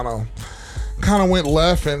just kind of went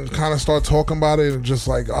left and kind of started talking about it and just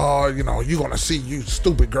like, oh, you're gonna see, you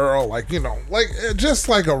stupid girl, like just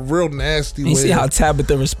like a real nasty You way. see how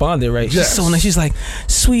Tabitha responded, right? Yes. She's so nice. She's like,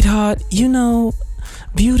 sweetheart,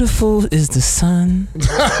 beautiful is the sun,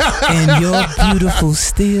 and you're beautiful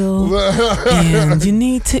still, and you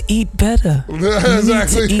need to eat better.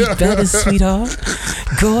 Exactly. You need to eat better, sweetheart.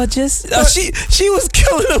 Gorgeous. She was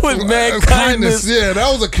killing her with mad kindness. Yeah,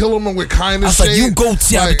 that was a kill him with I kindness. was like, you shade. go,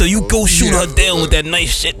 Tabitha, you go shoot yeah, her down with that nice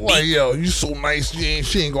shit. Like, yo, you so nice,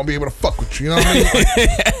 she ain't gonna be able to fuck with you. You know what I mean?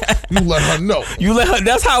 Like, you let her know. You let her.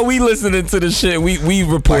 That's how we listening to the shit. We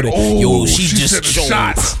reported. Like, oh, yo, she she just sent showed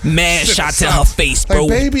shots. mad Sent shots in her shots. face, Like, bro.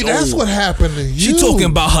 baby, that's Oh. what happened to you. She talking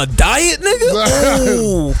about her diet, nigga.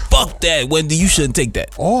 Oh, fuck that, Wendy. You shouldn't take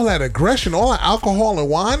that. all that aggression, all that alcohol and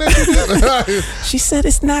wine that you did. She said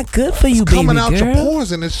it's not good for you, coming baby out your girl.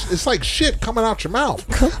 pores and it's like shit coming out your mouth.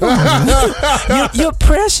 Come on, you're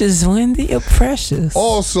precious, Wendy. You're precious.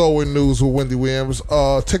 Also in news with Wendy Williams,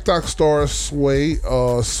 TikTok star Sway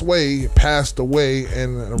passed away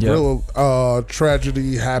and a real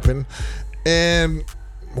tragedy happened. And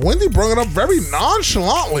Wendy brought it up very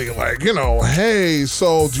nonchalantly, like, hey,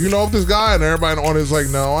 so do you know of this guy? And everybody on it is like,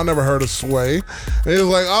 no, I never heard of Sway. And he was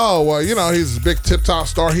like, oh, well, he's a big tip-top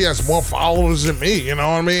star. He has more followers than me, you know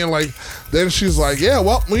what I mean? Like, then she's like, yeah,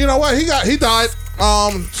 well, you know what? He died.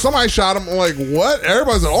 Somebody shot him. I'm like, what?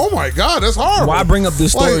 Everybody's like, oh my God, that's horrible. Why bring up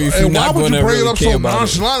this story if you're and not why would gonna you bring really it up care so about it?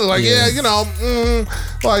 nonchalantly? Like,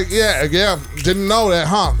 yeah, didn't know that,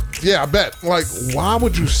 huh? Yeah, I bet. Like, why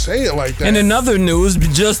would you say it like that? And in other news,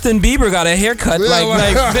 Justin Bieber got a haircut. Yeah,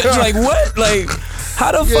 like what? Like,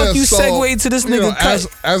 how the fuck you so, segue to this nigga cut?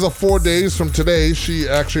 As of 4 days from today, she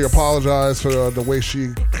actually apologized for the way she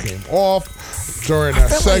came off during that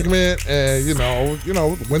segment, and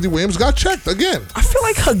Wendy Williams got checked again. I feel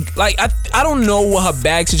like I don't know what her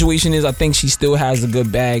bag situation is. I think she still has a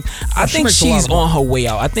good bag. I think makes a lot she's of money. on her way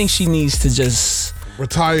out. I think she needs to just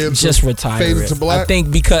Retire retire fade it. into black.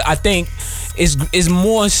 I think it's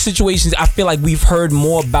more situations. I feel like we've heard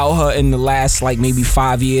more about her in the last like maybe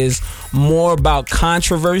 5 years, more about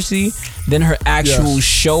controversy than her actual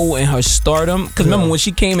show and her stardom. Because remember when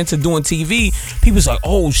she came into doing TV, people was like,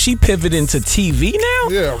 oh, she pivoted into TV now.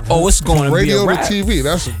 Yeah. Oh, it's going to be radio a to wrap. TV.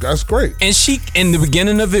 That's great. And she, in the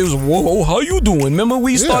beginning of it, was, whoa, how you doing? Remember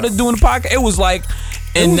we started doing the podcast? It was like,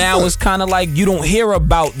 and was now good. it's kind of like you don't hear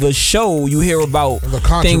about the show, you hear about The things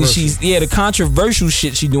controversy. the controversial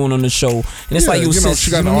shit she doing on the show. And it's like, yo, sis,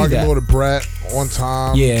 she got you an don't need argument that. with a brat one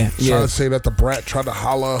time. Yeah, trying yeah. to say that the brat tried to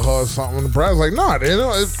holler at her or something. And the brat's like, nah,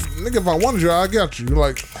 nigga, if I wanted you, I got you.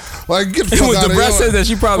 Like get the fuck The out of brat here. said that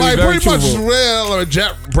she probably like very pretty much,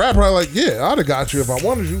 truthful. Brat probably like, yeah, I'd have got you if I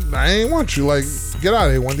wanted you. I ain't want you. Like, get out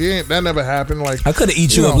of here, Wendy. That never happened. Like, I could have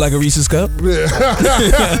eat you up like a Reese's cup. yeah.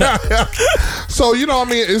 So what I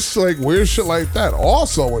mean, it's like weird shit like that.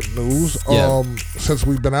 Also in news, since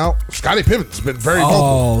we've been out, Scottie Pippen's been very vocal.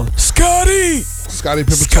 Oh, Scotty! Scottie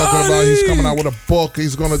Pippen talking about he's coming out with a book.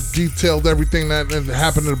 He's going to detail everything that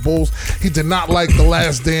happened to the Bulls. He did not like The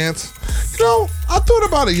Last Dance. I thought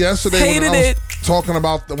about it yesterday Hated when I was it. talking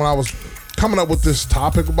about when I was coming up with this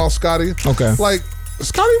topic about Scottie. Okay. Like,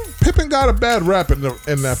 Scottie Pippen got a bad rap in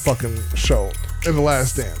that fucking show, in The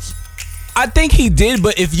Last Dance. I think he did,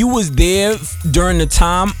 but if you was there during the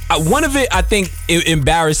time, one of it, I think it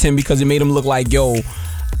embarrassed him because it made him look like, yo,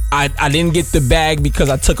 I didn't get the bag because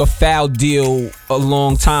I took a foul deal a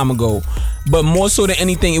long time ago. But more so than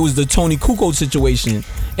anything, it was the Tony Kukoc situation.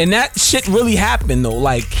 And that shit really happened, though.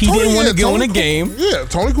 Like, he didn't want to get on the game. Yeah,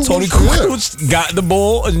 Tony Kukoc. Tony Kukoc got the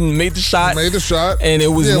ball and made the shot. And it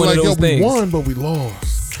was one of those things. We won, but we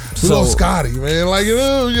lost. We So- lost Scotty, man. Like,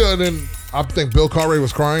 and then I think Bill Cartwright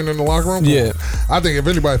was crying in the locker room. Yeah. I think if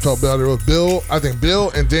anybody felt better, it was Bill. I think Bill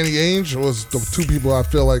and Danny Ainge was the two people I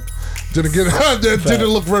feel like didn't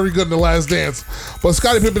look very good in The Last Dance. But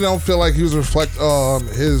Scottie Pippen don't feel like he was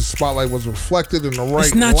his spotlight was reflected in the right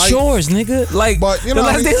It's not light. yours, nigga. Like, But, The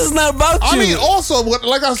Last Dance is not about you. I mean, also,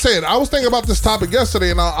 like I said, I was thinking about this topic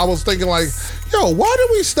yesterday, and I was thinking like, yo, why did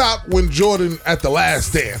we stop when Jordan at The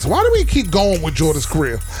Last Dance? Why do we keep going with Jordan's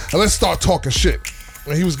career? And let's start talking shit.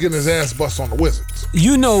 And he was getting his ass bust on the Wizards.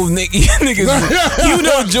 Niggas, you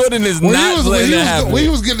know Jordan is not letting that happen. When he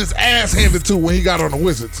was getting his ass handed to when he got on the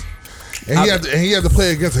Wizards. And he had to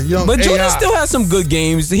play against a young But Jordan AI. still had some good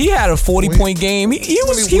games. He had a 40-point game. He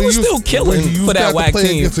was still killing for that to whack play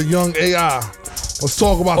team. against a young AI. Let's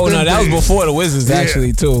talk about. Oh them no, that was days. before the Wizards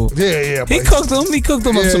actually too. Yeah. He cooked them. He cooked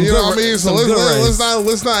them up some you good. know what I mean? So some good rice.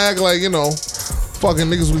 let's not act like fucking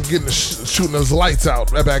niggas was getting shooting us lights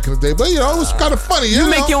out back in the day. But it was kind of funny. You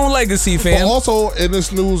make your own legacy, But fam. also in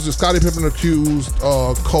this news, Scottie Pippen accused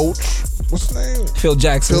coach, what's his name? Phil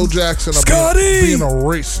Jackson. Phil Jackson of Scotty! being a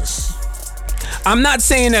racist. I'm not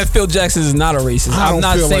saying that Phil Jackson is not a racist. I'm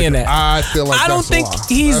not saying that. I feel like I don't that's think a lie.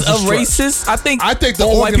 he's That's a stretch. racist. I think the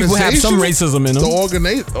all white people have some organization- racism in them.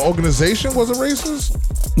 The organization was a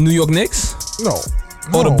racist? New York Knicks? No.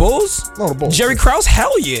 Oh, the Bulls? No, the Bulls. Jerry Krause?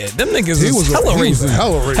 Hell yeah. Them niggas He is was a- hella he was a racist.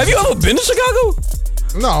 hella racist. Have you ever been to Chicago?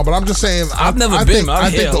 No, but I'm just saying. I've never I been, Think, but I've I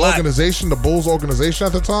think heard the a lot. organization, the Bulls organization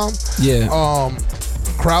at the time, Yeah.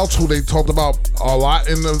 Crouch, who they talked about a lot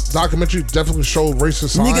in the documentary, definitely showed racist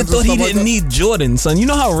signs. Nigga and thought he stuff like didn't that. need Jordan, son. You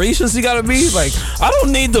know how racist he gotta be? Like, I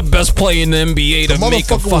don't need the best player in the NBA to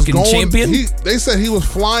make a Motherfucker was fucking going. champion. They said he was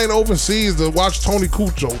flying overseas to watch Tony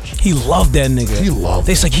Kukoc. He loved that nigga. He loved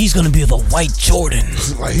They like he's gonna be the white Jordan.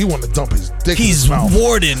 Like he wanted to dump his dick. He's in his mouth.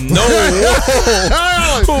 Warden. No.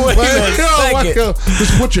 Wait a second.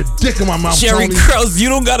 Just put your dick in my mouth, Jerry Tony. Krause, you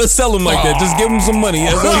don't gotta sell him like that. Just give him some money.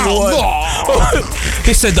 That's all you want.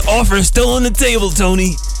 He said the offer is still on the table,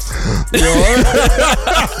 Tony.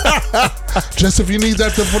 Just if you need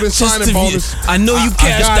that for this Just signing if you- bonus. I know you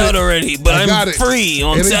cashed got out it. already, but I got I'm it. free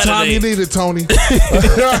on Anytime Saturday. you need it, Tony.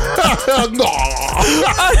 No.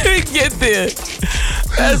 I didn't get there.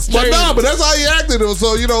 That's But crazy. nah, but that's how he acted though.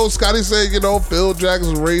 So, Scotty said, Phil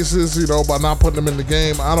Jackson's racist, by not putting him in the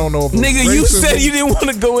game. I don't know if it was Nigga, you racism. said you didn't want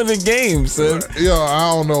to go in the game, son. Yeah,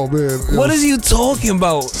 I don't know, man. What is you talking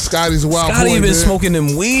about? Scotty's a wild Scotty boy, been man. smoking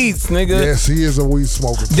them weeds, nigga. Yes, he is a weed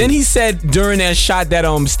smoker. Then he said during that shot that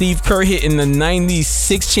Steve Kerr hit in the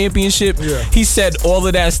 '96 championship, Yeah. he said all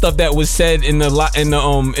of that stuff that was said in the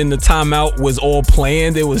timeout was all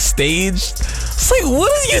planned. It was staged. It's like,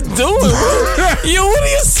 what are you doing? Yo, what are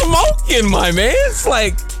you smoking, my man? It's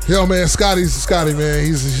like, Yo, man, Scotty, man.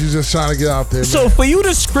 He's just trying to get out there, man. so for you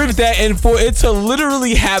to script that and for it to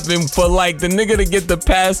literally happen for like the nigga to get the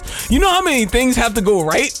pass, you know how many things have to go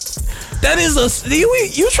right? That is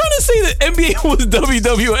you trying to say that NBA was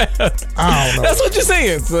WWF? I don't know. That's what you're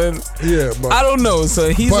saying, son. Yeah, but I don't know,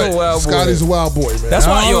 son. He's but a wild boy. Scotty's a wild boy, man. That's I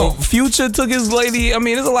why, don't know. Future took his lady. I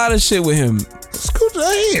mean, there's a lot of shit with him.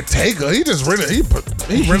 He ain't take her. He just rented. He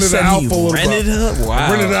rented it said out he for a little rented bit. her? Wow.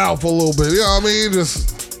 Rented it out for a little bit. You know what I mean?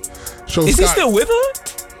 Just show. Is he Scott- still with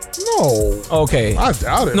her? No. Okay. I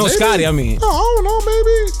doubt it. No, Maybe. Scotty, I mean. No, I don't know.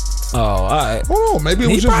 Maybe. Oh, all right. Hold on. Maybe it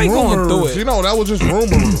He was just probably going rumors. through it. That was just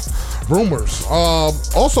rumors.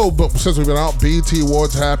 Also, but since we've been out, BET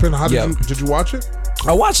Awards happened. Did you watch it?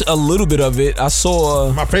 I watched a little bit of it. I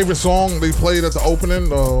saw. My favorite song they played at the opening,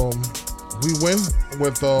 "We Win"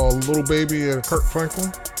 with Lil Baby and Kirk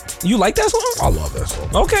Franklin. You like that song? I love that song.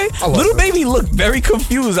 Okay. love Little that. Baby looked very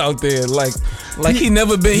confused out there. Like he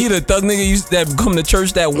never been. He the thug nigga that come to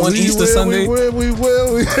church that one Easter Sunday. We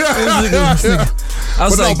will. I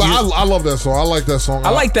was But like, I love that song. I like that song. I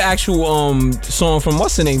like the actual song from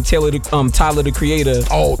what's the name? Tyler the Creator.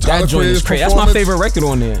 Oh, Tyler that joint is Creator's crazy. That's my performance? favorite record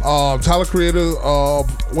on there. Tyler Creator.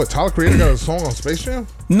 Tyler Creator got a song on Space Jam?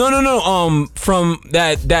 No. From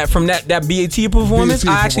that BAT performance,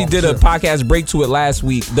 BET I actually did a performance, podcast break to it last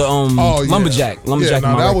week. The Oh, yeah. Lumberjack. Yeah, in no,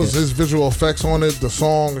 my that record. was his visual effects on it. The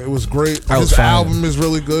song, it was great. That was His fire. album is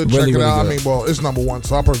really good. Really, Check it really out. good. I mean, well, it's #1,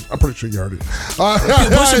 so I'm pretty sure you heard it.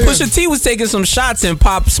 Pusha T was taking some shots in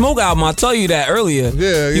Pop Smoke album. I tell you that earlier.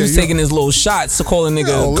 Yeah, He was yeah. taking his little shots to calling nigga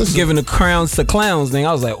Yo, listen. giving the crowns to clowns thing.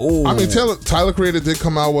 I was like, oh. I mean, Tyler Creator did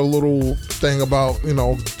come out with a little thing about,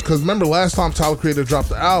 because remember last time Tyler Creator dropped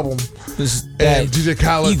the album, and DJ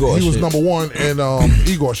Khaled, Igor he was shit. #1, and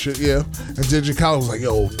Igor shit, yeah. And DJ Khaled was like,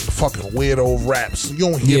 yo, fucking weirdo raps. You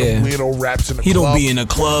don't hear Yeah. them weirdo raps in the He club. don't be in a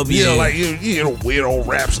club. Yeah, Yeah, like, you hear the weirdo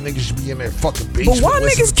raps, niggas should be in that fucking basement. But why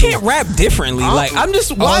listening niggas to can't them. rap differently? Like, I'm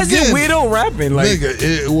just, why is it Again, weirdo rapping? Like, Nigga,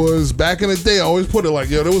 it was back in the day. I always put it like,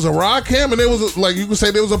 yo, there was a Rakim and there was like you could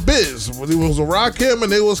say there was a Biz. There was a Rakim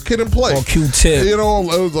and there was Kid and Play. Or Q-Tip. It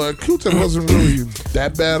was like Q-Tip wasn't really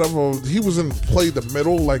that bad of a. He was in play the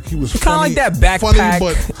middle, like he was kind of funny, like that backpack.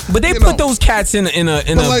 funny, but they you put know. those cats in a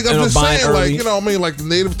But like I'm just bind saying, early. like like the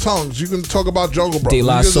native tongues. You can talk about Jungle Brothers, De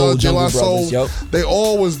La You can Soul, talk De La Jungle Soul. Brothers, yep. They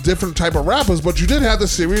all was different type of rappers, but you did have the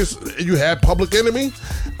serious. You had Public Enemy,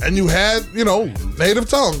 and you had native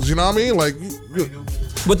tongues. You know what I mean? Like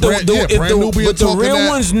But the real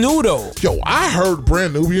ones knew though. Yo, I heard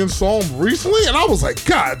Brand Nubian song recently, and I was like,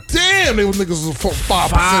 God damn, they was niggas was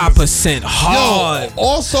 5% hard. Yo,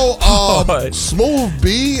 also, Smooth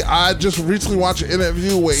B, I just recently watched an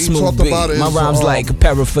interview where he talked about it. My rhymes like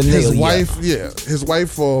paraphernalia. His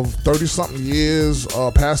wife of 30-something years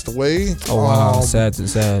passed away. Oh wow, sad.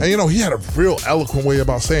 And you know, he had a real eloquent way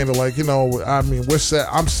about saying it. Like, you know, I mean, we're sad.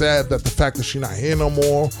 I'm sad that the fact that she's not here no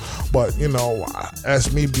more. But you know,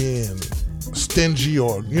 as me being stingy,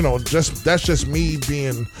 or you know, that's just me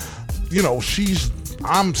being, you know,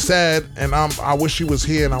 I'm sad and I wish she was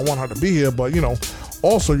here and I want her to be here. But you know,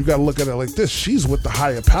 also you got to look at it like this: she's with the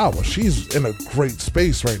higher power. She's in a great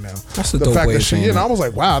space right now. That's a dope way of saying it. And I was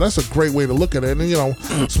like, wow, that's a great way to look at it. And you know,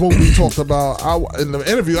 Smoothie talked about in the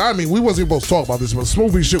interview. I mean, we wasn't supposed to talk about this, but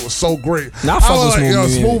Smoothie shit was so great.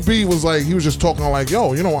 Smoothie was like, he was just talking like,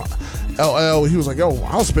 yo, you know what? LL, he was like, yo,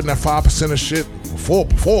 I was spitting that 5% of shit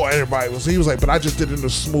before everybody was. He was like, but I just did it in a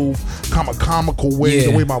smooth, kind of comical way,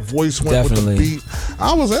 the way my voice went with the beat.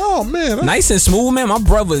 I was like, oh man, Nice and Smooth, man. My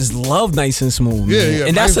brothers love Nice and Smooth, man. Yeah,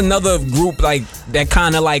 and that's another group like that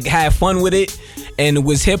kind of like had fun with it. And it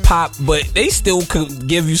was hip hop, but they still could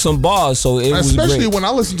give you some bars. So it was especially great. when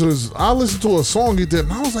I listened to a song he did,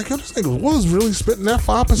 and I was like, yo, this nigga was really spitting that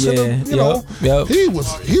 5%. You know, he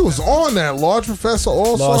was on that. Large Professor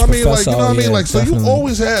also. Large I mean, Professor, like, you know what I mean? Like, so definitely. you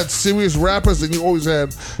always had serious rappers, and you always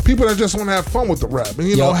had people that just want to have fun with the rap, and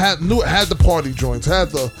you know, had the party joints, had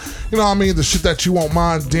the, you know what I mean, the shit that you won't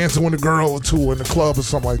mind dancing with a girl or two in the club or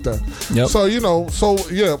something like that. So you know, so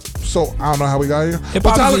I don't know how we got here.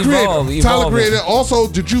 But Tyler Creator. Also,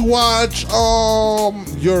 did you watch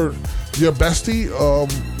your bestie?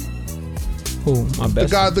 Who? My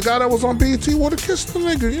bestie? The guy that was on BET would have kissed the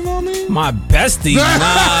nigga, you know what I mean? My bestie?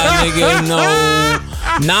 Nah, nigga, no.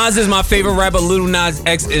 Nas is my favorite rapper. Lil Nas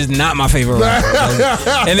X is not my favorite rapper.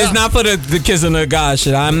 And it's not for the kissing the guy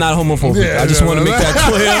shit. I'm not homophobic. I just want to make that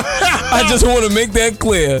clear. I just want to make that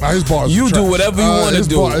clear. His bars you do whatever you want to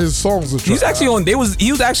do. His songs are trash. He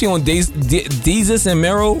was actually on Deezus and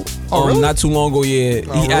Mero really? not too long ago. Yeah,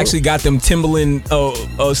 he actually got them Timberland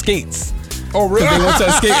skates. Oh really? They went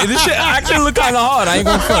to skate. This shit actually looked kind of hard. I ain't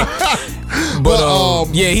gonna front. But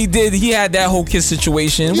yeah, he did. He had that whole kiss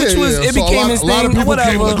situation, which was it became his thing. A lot of people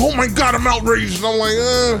came like, oh my god, I'm outraged. And I'm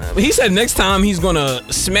like, He said next time he's gonna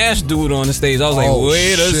smash dude on the stage. I was like,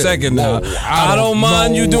 wait a second now. I don't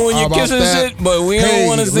mind you doing your kissing shit, but we don't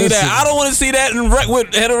want to see that. I don't want to see that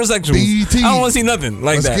with heterosexuals. I don't want to see nothing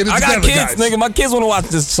like that. I got kids, nigga. My kids want to watch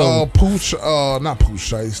this. So not Pooh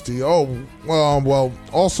Shiesty. Well,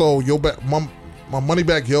 also my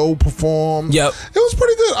Moneybagg Yo performed. Yep. It was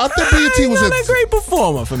pretty good. I thought BET was not a great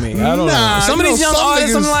performer for me. I don't know. Some of these young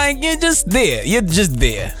artists, I'm like, you're just there. You're just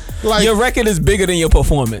there. Like, your record is bigger than your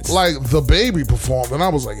performance. Like the Baby performed, and I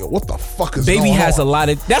was like, yo, what the fuck is Baby going has on? a lot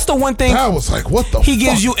of. That's the one thing. I was like, what the He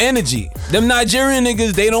gives you energy. Them Nigerian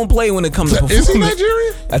niggas, they don't play when it comes to performance. Is he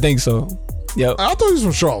Nigerian? I think so. Yep. I thought he was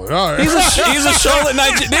from Charlotte. All right. He's a Charlotte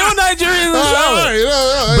Nigerian. They were Nigerians in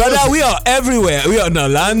Charlotte. Brother, we are everywhere. We are in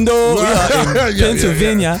Orlando. We are in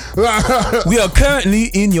Pennsylvania. We are currently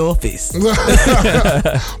in your face.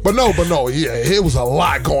 But no. Yeah, it was a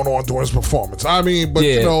lot going on during his performance. I mean, but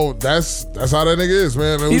you know, that's how that nigga is,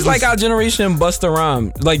 man. He's like our generation Busta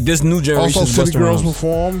Rhymes. Like this new generation. Also, City Girls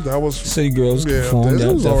performed. That was City Girls performed.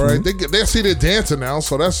 It was all right. They see they're dancing now,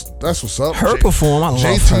 so that's what's up. Her perform. I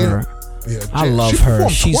love her. Yeah, I love her.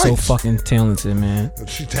 She's so fucking talented, man.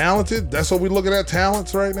 She talented? That's what we looking at,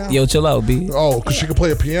 talents right now? Yo, chill out, B. Oh, because she can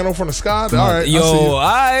play a piano from the sky? All right. Yo, all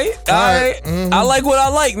right. I like what I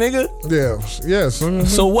like, nigga. Yeah, yes. Mm-hmm.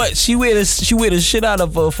 So what? She wear the shit out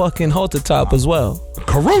of a fucking halter top as well.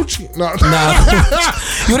 Karuchi. Nah.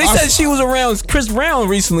 Yo, they said she was around Chris Brown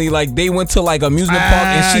recently. Like, they went to like amusement park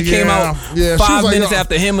and she came out 5 minutes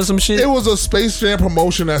after him or some shit. It was a Space Jam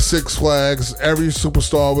promotion at Six Flags. Every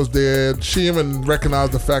superstar was there. She even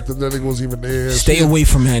recognized the fact that nigga was even there. Stay away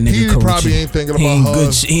from that nigga. He Karuchi. Probably ain't thinking about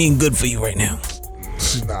her. He ain't good for you right now.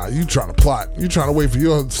 Nah, you trying to plot. You trying to wait for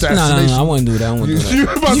your assassination. No, I wouldn't do that. You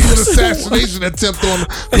about to do an assassination attempt on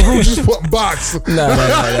Karuchi's box.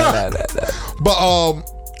 Nah.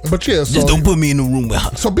 But yeah, so just don't put me in the room with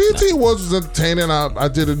her. So BET was entertaining. I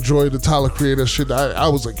did enjoy the Tyler Creator shit. I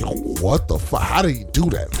was like, yo, what the fuck? How did he do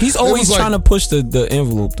that? He's always trying to push the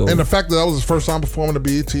envelope though. And the fact that was his first time performing the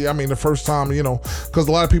BET. I mean, the first time, you know, because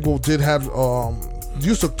a lot of people did have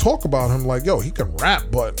used to talk about him like, yo, he can rap,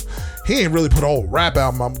 but he ain't really put a whole rap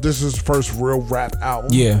album. This is his first real rap album.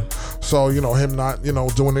 Yeah. So, you know, him not, you know,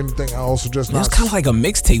 doing anything else or just not. It's kind of like a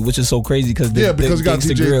mixtape, which is so crazy because because he got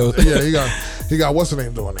DJ. Yeah, he got what's the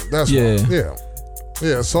name doing it. That's yeah.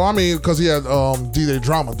 Yeah, so I mean, because he had D-Day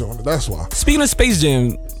Drama doing it. That's why. Speaking of Space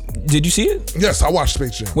Jam, did you see it? Yes, I watched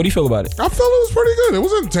Space Jam. What do you feel about it? I felt it was pretty good. It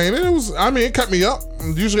was entertaining. It was. I mean, it kept me up.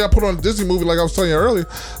 Usually, I put on a Disney movie, like I was telling you earlier.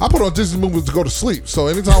 I put on Disney movies to go to sleep. So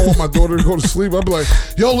anytime I want my daughter to go to sleep, I'll be like,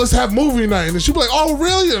 "Yo, let's have movie night," and she'll be like, "Oh,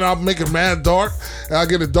 really?" And I'll make it mad dark. And I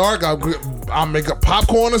get it dark. I'll make a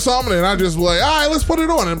popcorn or something, and I just be like, "All right, let's put it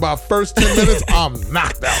on." And about first 10 minutes, I'm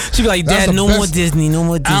knocked out. She be like, That's "Dad, the no best more Disney, no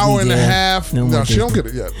more Disney." Hour and a Dad. half. No No, more she don't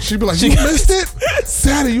Disney. get it yet. She be like, "You missed it,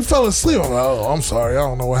 Daddy. You fell asleep." I'm like, "Oh, I'm sorry. I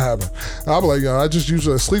don't know what happened." I'll be like, "I just use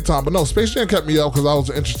it as sleep time." But no, Space Jam kept me up because I was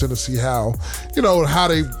interested to see how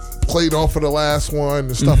they played off of the last one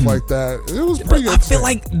and stuff like that. It was pretty good. I feel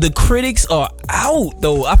like the critics are out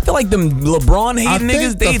though. I feel like them LeBron I hating think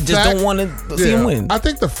niggas, they the just fact- don't want to see him win. I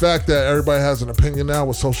think the fact that everybody has an opinion now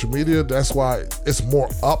with social media, that's why it's more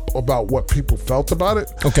up about what people felt about it.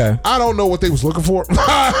 Okay. I don't know what they was looking for.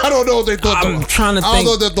 I don't know if they thought. I'm trying to I don't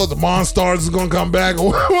know think. if they thought the Monstars is gonna come back.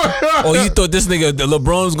 Or you thought this nigga the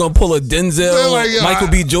LeBron's gonna pull a Denzel, like, yeah, Michael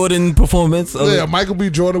B. Jordan performance? Yeah, Michael B.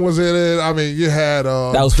 Jordan was in it. I mean, you had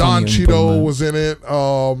That was Don funny, Cheeto man. was in it.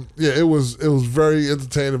 Yeah, it was very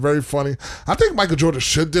entertaining, very funny. I think Michael Jordan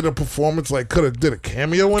should did a performance, like could have did a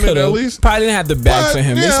cameo in it at least. Probably didn't have the bag But, for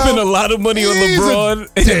him. you They know, spent a lot of money on he's LeBron.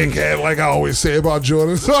 a dickhead, like I always say about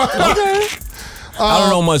Jordan. I don't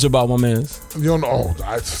know much about my man. You don't know,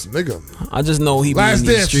 nigga. I just know he be Last in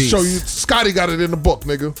these Dance to streets. show you. Scotty got it in the book,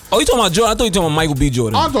 nigga. Oh, you talking about Jordan? I thought you talking about Michael B.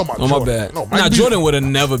 Jordan. I'm talking about Oh, Jordan. my bad. No, Michael nah, B. Jordan would have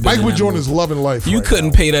never been. Michael in B. that Jordan movie. is loving life. You right couldn't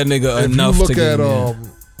now. pay that nigga If enough you look to get at in there.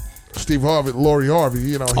 Steve Harvey, Lori Harvey,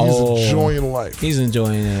 he's enjoying life. He's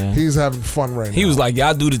enjoying it. He's having fun right now. He was like,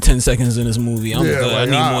 "Y'all do the 10 seconds in this movie. I'm Yeah, good. like,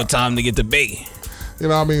 I need more time to get to Bay." You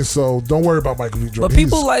know what I mean? So don't worry about Michael B. Jordan. But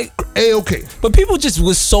people He's like, A-okay. but people just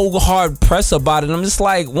was so hard pressed about it. I'm just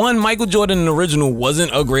like, one, Michael Jordan in the original wasn't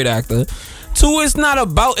a great actor. Two, it's not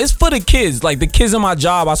about, it's for the kids. Like the kids in my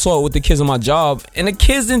job, I saw it with the kids in my job, and the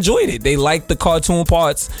kids enjoyed it. They liked the cartoon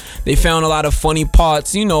parts. They found a lot of funny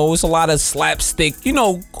parts. You know, it's a lot of slapstick,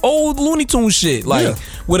 old Looney Tunes shit, like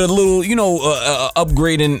with a little,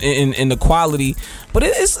 upgrade in the quality. But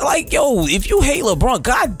it's like, yo, if you hate LeBron,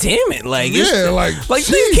 god damn it, like,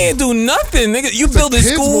 nigga can't do nothing, nigga. You building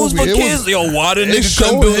schools for kids, why the nigga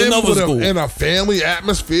couldn't build another school? In a family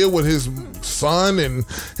atmosphere with his son, and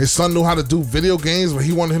his son knew how to do video games, but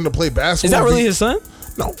he wanted him to play basketball. Is that really his son?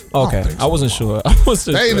 No. Okay, I wasn't sure. I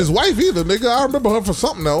wasn't That ain't sure. his wife either, nigga. I remember her for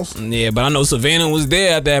something else. Yeah, but I know Savannah was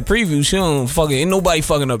there at that preview. She don't fucking, ain't nobody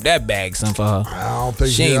fucking up that bag, son, for her. I don't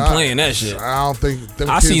think She ain't playing that shit. I don't think them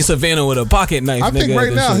I kids, see Savannah with a pocket knife. I think nigga, right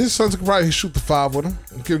at now this shit. his sons could probably shoot the 5 with him.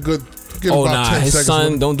 Get Oh about nah, 10 his seconds son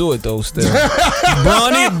with him. don't do it though. Still,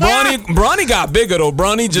 Bronny got bigger though.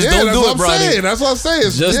 Bronny just don't that's do what it, I'm Bronny. saying. That's what I'm saying.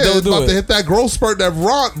 Just it's don't do about it. to hit that growth spurt that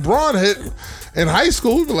Braun hit in high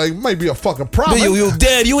school. He'd be like, might be a fucking problem. Yo,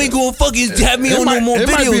 Dad, you ain't gonna fucking have me on no more it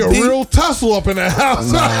might be videos, a B. real tussle up in that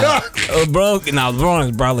house. LeBron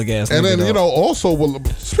is brolic ass. And nigga, then though. also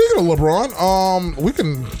speaking of LeBron, we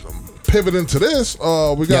can pivot into this.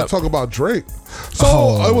 We got to talk about Drake. So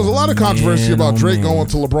it was a lot of controversy about Drake going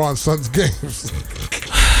to LeBron's son's games,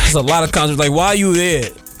 There's a lot of controversy. Like, why are you there?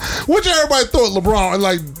 which everybody thought LeBron,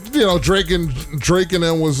 like Drake and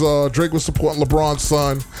them was Drake was supporting LeBron's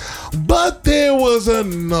son, but there was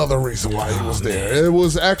another reason why he was there. It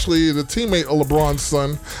was actually the teammate of LeBron's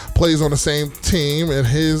son plays on the same team, and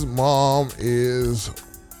his mom is.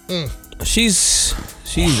 She's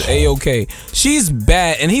A-okay. She's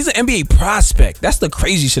bad, and he's an NBA prospect. That's the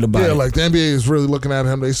crazy shit about it. Like the NBA is really looking at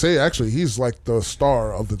him. They say actually he's like the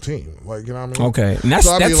star of the team. Like, you know what I mean? Okay, and that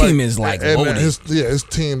team is like loaded. This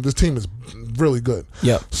team is really good.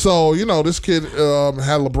 Yep. So this kid had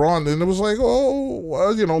LeBron, and it was like,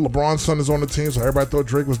 LeBron's son is on the team, so everybody thought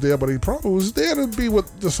Drake was there, but he probably was there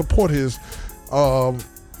to support his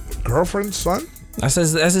girlfriend's son. That's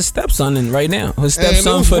his stepson, and right now his And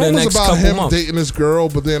stepson it was for the rumors next about couple him months. dating this girl,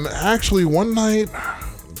 but then actually one night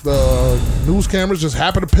the news cameras just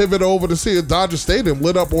happened to pivot over to see a Dodger Stadium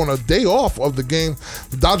lit up on a day off of the game.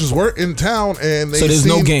 The Dodgers were in town, and So there's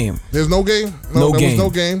no game. There's no game. No there game. was no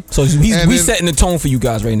game. So we setting the tone for you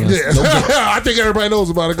guys right now. Yeah, No game. I think everybody knows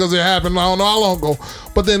about it because it happened. I don't know how long ago,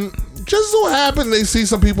 but then just so happened they see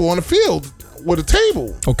some people on the field with a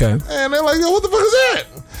table. Okay. And they're like, yo, what the fuck is that?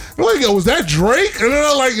 They're like, yo, was that Drake? And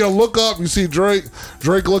they're like, yo, look up. You see Drake.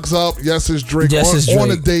 Drake looks up. Yes, it's Drake,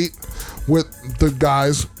 on a date with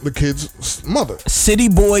the kid's mother. City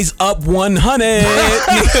Boys up 100.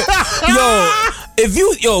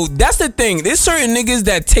 That's the thing. There's certain niggas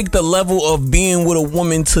that take the level of being with a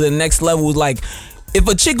woman to the next level. Like, if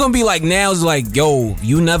a chick gonna be like now is like, yo,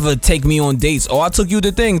 you never take me on dates. Oh, I took you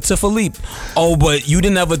to Philippe. Oh, but you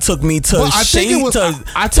didn't ever took me to Well, I think it was-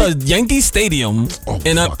 to Yankee Stadium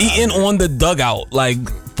and I'm eating on the dugout. Like,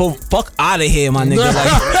 fuck out of here, my nigga. Like,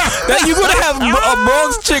 that you gonna have a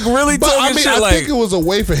Bronx chick really But talking I mean, shit I like. think it was a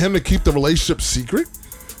way for him to keep the relationship secret.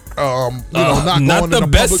 Not not going the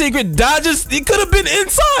in best public. secret. Dodgers. He could have been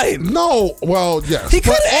inside. No, well, yes. He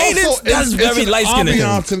coulda But ate it. also, That's it's very an light-skinned of him.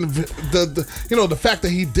 ambiance and the fact that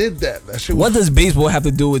he did that. That shit was. What does baseball have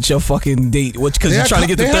to do with your fucking date? What? Because They you're had trying to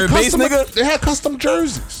get they the had third base, custom- nigga. They had custom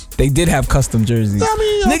jerseys. They did have custom jerseys. I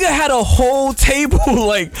mean, nigga had a whole table.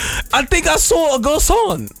 Like, I think I saw a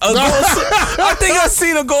garçon. I think I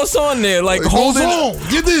seen a garçon there, like Goes holding on.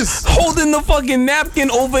 Get this. holding the fucking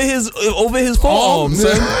napkin over his forearm,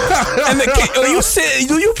 son. And the kid,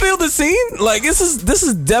 do you feel the scene? Like, this is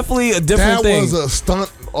definitely a different That thing. was a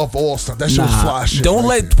stunt of all stunt. That shit was fly shit. Don't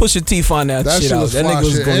right let Pusha T find that, That shit shit out. was That fly nigga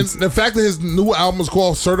was shit. going. And the fact that his new album is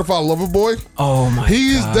called Certified Lover Boy, Oh my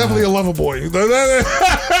he's God. definitely a lover boy.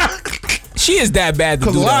 She is that bad to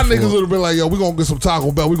Because do a lot of that niggas for. would have been like, yo, we gonna get some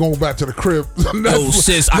Taco Bell. We gonna go back to the crib. Yo,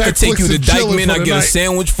 sis, I could take you to Netflix and chilling Dykeman. for I the get a night.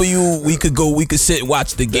 sandwich for you. We could sit and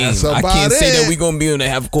watch the game. That's I can't about say that it. we gonna be in a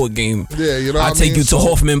half court game. Yeah, you know I what I take mean? you to So-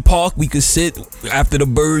 Hoffman Park. We could sit after the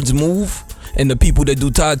birds move. And the people that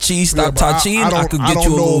do Tai Chi, stop but Tai Chi, I could get don't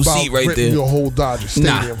you a know little about seat right renting there. Your whole Dodger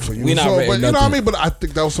Stadium Nah, for you. we not But renting you know what I nothing. mean. But I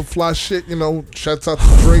think that was some fly shit. You know, shouts out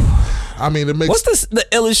to Drake. I mean, it makes. What's the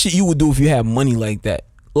illest shit you would do if you had money like that?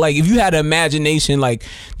 Like, if you had an imagination, like,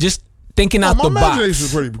 just thinking out my the box. imagination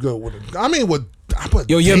is pretty good with it. I mean,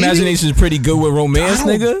 Yo, your imagination is pretty good with romance, I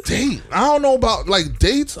don't nigga. date. I don't know about like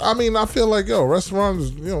dates. I mean, I feel like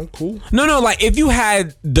restaurants, cool. No, like if you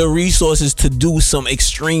had the resources to do some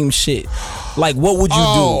extreme shit, like what would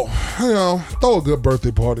you Throw a good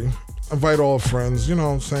birthday party. Invite all friends. You know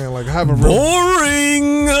what I'm saying? Like have a do? real.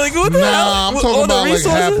 Boring. Like what the hell? Nah, I'm With talking all the about like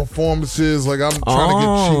have resources? performances. Like I'm trying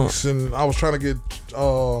to get Cheeks, and I was trying to get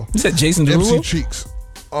You said Jason MC Derulo? Cheeks.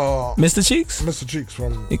 Mr. Cheeks? Mr. Cheeks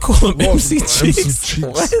from. They call him MC MC Cheeks. Cheeks.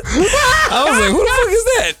 What? I was like, who the fuck is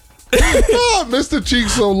that? Mr.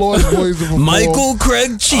 Cheeks on Lost Boys to perform. Michael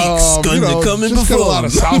Craig Cheeks gonna come and just get a lot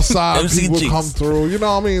perform. of Southside MC people Cheeks. come through. You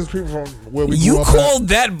know what I mean? It's people from where we You grew up call at.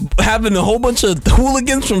 that having a whole bunch of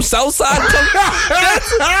hooligans from Southside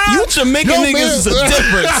come? You Jamaican Yo, niggas man. are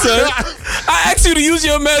different, son. I asked you to use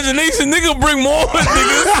your imagination, nigga. Bring more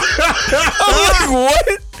niggas. I'm like,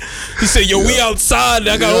 what? He said, "Yo, we outside.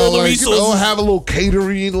 I got all the resources." have a little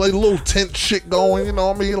catering, like a little tent shit going. You know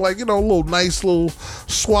what I mean? Like a little nice little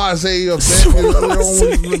Swaze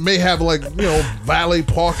event. We may have valet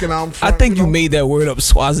parking out in I front. think you made that word up,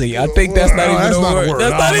 Swazi. I think that's not No, even that's a not a word. word.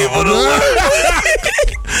 That's not I even don't a know. word.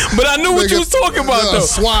 But I knew what you was talking about,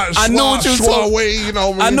 though. I knew what you was talking.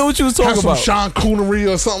 about. I know what you was talking about. Sean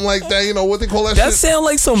Coonery or something like that. You know what they call that? That shit? sound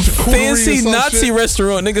like some Charcuterie fancy or some Nazi shit.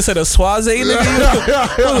 restaurant. Nigga said a Swazi,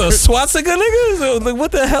 nigga. What, a swastika, nigga? So, like,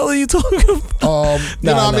 what the hell are you talking about? You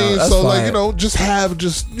know what I mean? that's So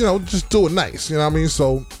fine. just do it nice. You know what I mean?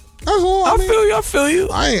 So that's all. I mean, feel you.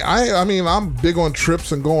 I mean, I'm big on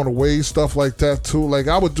trips and going away, stuff like that too. Like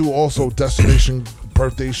I would do also destination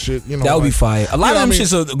birthday shit. You know, That would be like, fire. A lot you of know them what I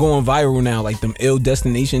shits are going viral now, like them ill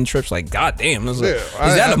destination trips. Like, goddamn, is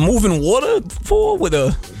that a moving water for with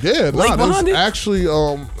a Yeah, lake behind it? actually,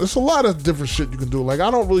 there's a lot of different shit you can do. Like I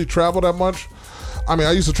don't really travel that much. I mean,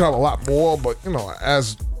 I used to travel a lot more, but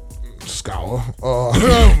as scholar,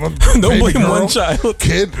 Don't baby blame girl, one child.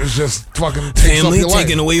 kid is just fucking takes Family up your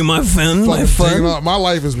taking life. away my fun, my Fucking taking fun. up. My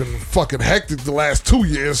life has been fucking hectic the last 2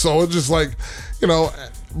 years, so it's just like,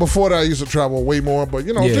 before that I used to travel way more, but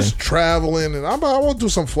Yeah. just traveling, and I want to do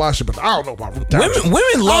some fly shit, but I don't know about Women love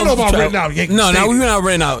I don't know about travel. renting out Yankee No, Stadium. we're not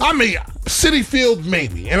renting out. I mean, City Field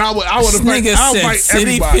maybe, and I would This invite, nigga I'll said invite City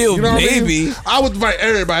everybody. Field, You know what I mean? maybe. I would invite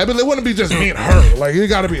everybody, but it wouldn't be just me and her. Like it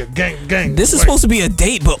got to be a gang. This is like, supposed to be a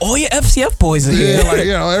date, but all your FCF boys are here.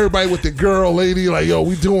 Yeah, like everybody with the girl, lady, like yo,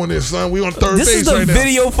 we doing this, son. We on third This base is the right now.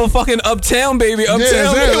 video for fucking Uptown, baby. Uptown,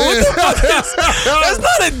 exactly, baby. What the fuck is? That's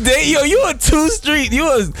not a date, yo. You a 2 street.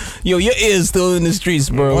 Your ear's still in the streets,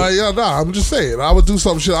 bro. I'm just saying. I would do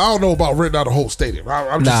some shit. I don't know about renting out a whole stadium.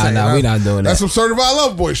 I'm just saying. we not doing That's that. some certified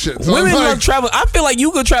love boy shit. So Women I'm like, love travel. I feel like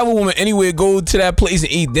you could travel women anywhere, go to that place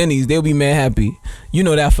and eat Denny's. They'll be mad happy. You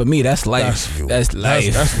know that for me, that's life. That's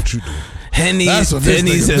life. That's what you do. Henny's, That's what this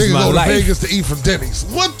Denny's nigga. is Niggas my go to life. Vegas to eat from Denny's.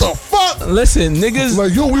 What the fuck? Listen, niggas.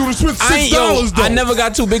 Like yo, we would have spent $6 though. I never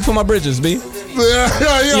got too big for my bridges, B.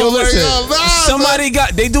 Yo, Listen, somebody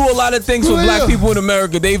they do a lot of things for black people in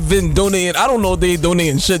America. They've been donating. I don't know if they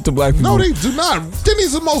donating shit to black people. No, they do not. Denny's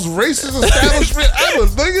Wendy's the most racist establishment ever,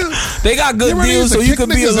 nigga. They got good You really deals, used to so you kick could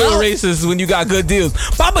be a niggas little out? racist when you got good deals.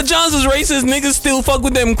 Papa John's is racist. Niggas still fuck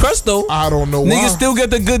with them crust though. I don't know why. Niggas still get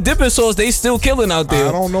the good dipping sauce. They still killing out there.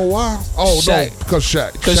 I don't know why. Oh Shaq. no, because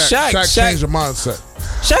Shaq. 'Cause Shaq Shaq- changed the mindset.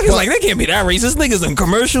 Shaq is like, they can't be that racist. Niggas in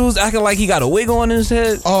commercials acting like he got a wig on his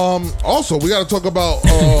head. Also, we got to talk about.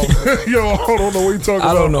 Yo, I don't know what you talking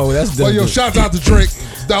about. I don't know. That's Well, yo, different. shout out to Drake.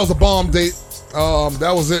 That was a bomb date.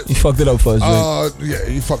 That was it. You fucked it up for us, Drake. Yeah,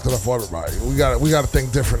 you fucked it up for everybody. We got to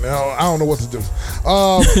think different now. I don't know what to do.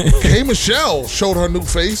 K Michelle showed her new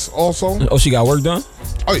face also. Oh, she got work done?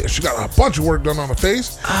 Oh yeah, she got a bunch of work done on her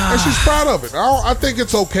face, and she's proud of it. I think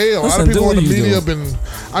it's okay. A lot Listen, of people do in the what you media do. have been,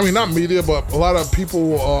 I mean, not media, but a lot of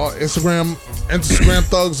people, Instagram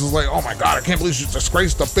thugs is like, oh my god, I can't believe she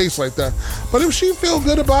disgraced her face like that. But if she feel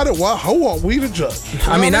good about it, well, who are we to judge? You know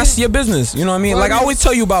I mean, what that's your business. You know what I mean? Well, Like, I always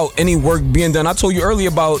tell you about any work being done. I told you earlier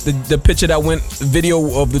about the picture that went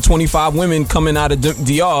video of the 25 women coming out of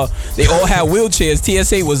DR. They all had wheelchairs.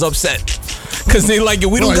 TSA was upset. Because they like, yo,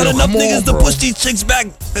 we don't Like, got yo, enough come on, niggas to bro. push these chicks back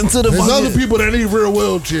into the There's fucking... other people that need real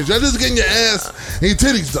wheelchairs. You're just getting your ass and your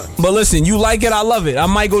titties done. But listen, you like it, I love it. I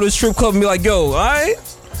might go to the strip club and be like, yo, all right,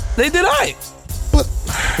 they did all right. But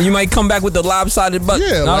You might come back with the lopsided butt.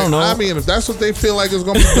 yeah, I like, don't know. I mean, if that's what they feel like is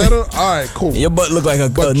gonna be better, all right, cool. Your butt look like a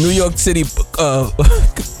New York City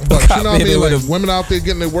But you know what I mean? with Like a- women out there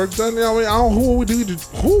getting their work done. You know what I mean? I don't.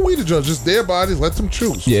 Who are we to judge? Just their bodies. Let them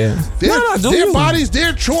choose. Yeah. Their, Nah, do their you. bodies,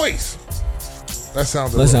 their choice. That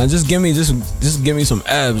sounds. Listen, just give me some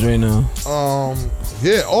abs right now.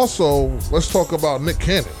 Yeah. Also, let's talk about Nick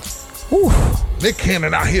Cannon. Whew. Nick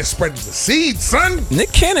Cannon out here spreading the seed, son.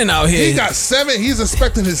 Nick Cannon out here. He got 7. He's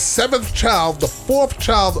expecting his 7th child, the 4th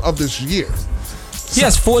child of this year. He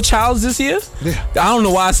has 4 childs this year? Yeah. I don't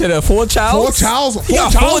know why I said that. 4 childs? 4 childs. He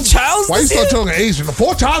got 4 childs Why you this start year? talking Asian? The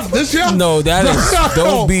 4 childs this year? No, that is...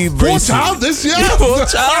 Don't be 4 racist. childs this year? 4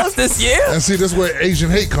 childs this year? And see, this is where Asian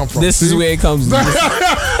hate come from. This is see? where it comes.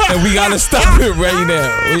 And we gotta stop it right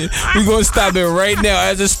now. We gonna stop it right now.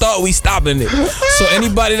 As it start, we stopping it. So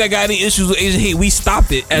anybody that got any issues with Asian hate, we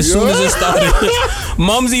stopped it as soon as it started.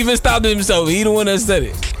 Mums even stopped it himself. He the one that said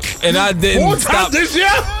it. And I 4 didn't times stop. this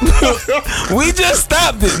year? We just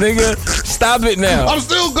stopped it, nigga. Stop it now. I'm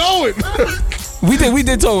still going. We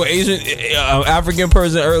did talk with Asian African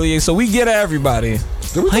person earlier, so we get at everybody.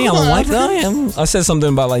 Did we talk I am about white. African? I said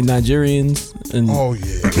something about like Nigerians and Oh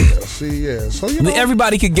yeah. See, yeah. So you know,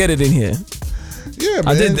 everybody could get it in here. yeah, man.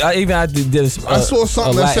 I did I saw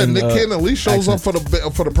something that said Nick Cannon at least shows accent.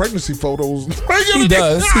 up for the pregnancy photos. He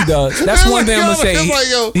does. He does. That's one thing I'm gonna say. It's like,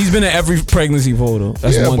 yo. He's been in every pregnancy photo.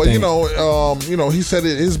 That's Yeah, one but thing. you know, he said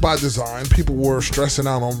it is by design. People were stressing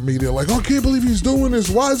out on media, like, oh, I can't believe he's doing this.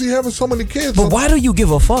 Why is he having so many kids? But why do you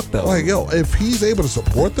give a fuck though? Like, yo, if he's able to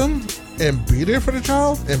support them and be there for the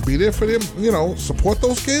child and be there for them, you know, support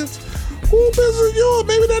those kids. Who business yours?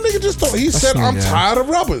 Maybe that nigga just thought. He said, not I'm bad. tired of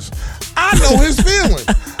rubbers. I know his feeling.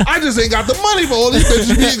 I just ain't got the money for all these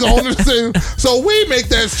bitches being going to thing. So we make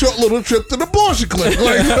that short little trip to the abortion clinic.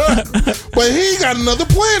 Like, but he got another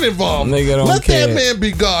plan involved. Nigga don't Let care. that man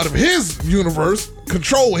be God of his universe,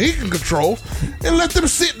 control what he can control, and let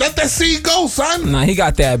that seed go, son. Nah, he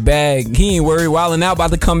got that bag. He ain't worried. Wildin' out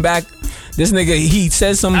about to come back. This nigga, he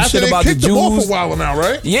said some After shit they about the kicked him off Jews. a while now,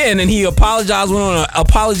 right? Yeah, and then he apologized, went on an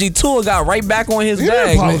apology tour, got right back on his He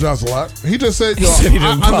bag. didn't man. apologize a lot. He just said, yo, said he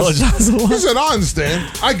I didn't apologize a lot. He said, I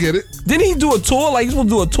understand. I get it. Didn't he do a tour? Like, he's supposed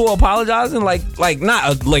to do a tour apologizing? Like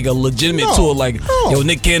not a legitimate No, tour. Like, no. yo,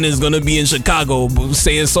 Nick Cannon's gonna be in Chicago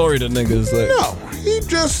saying sorry to niggas. Like, No, he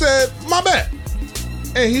just said, my bad.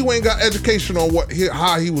 And he went and got education on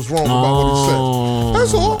how he was wrong about what he said.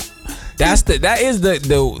 That's all. that is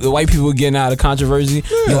the white people getting out of controversy.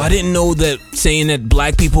 Yeah. Yo, I didn't know that saying that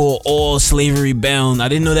black people are all slavery bound. I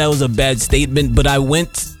didn't know that was a bad statement, but I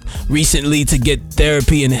went recently to get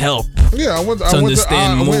therapy and help. Yeah, I went to talk to what's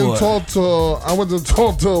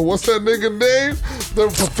that nigga name? The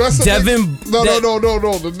professor. Devin- No.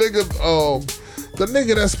 The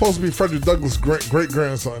nigga that's supposed to be Frederick Douglass' great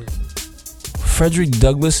grandson. Frederick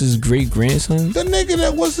Douglass's great grandson, The nigga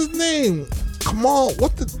that what's his name? Come on,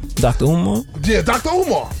 what the? Dr. Umar. Yeah, Dr.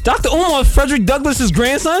 Umar. Dr. Umar, Frederick Douglass's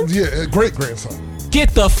grandson. Yeah, great grandson.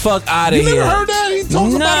 Get the fuck out of You here. never heard that? He talks about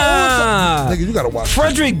it all the time. Nah. Nigga, you gotta watch.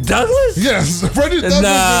 Frederick Douglass? Yes, Frederick Douglass.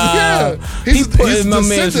 Nah. Yeah, He putting my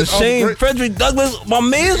man to descendant of shame. great- Frederick Douglass, my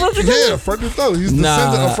man, Frederick Yeah, Douglass? Frederick Douglass. He's Nah.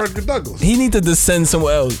 descendant of Frederick Douglass. He need to descend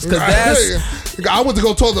somewhere else. Cause that's I went to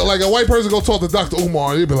go talk to like a white person go talk to Dr.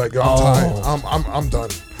 Umar. He'd be like, yo, I'm Oh. tired. I'm done.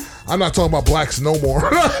 I'm not talking about blacks no more.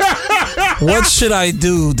 what should I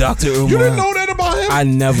do, Dr. Umar? You didn't know that about about him? I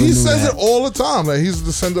never He knew says that. it all the time that he's a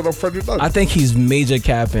descendant of Frederick Douglass. I think he's major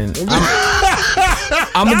capping.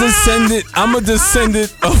 I'm a descendant. I'm a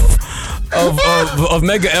descendant of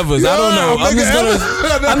Mega Evers. I don't know.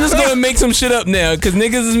 I'm just gonna make some shit up now because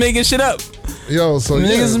niggas is making shit up. Yo, so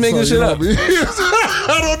Niggas is making shit up.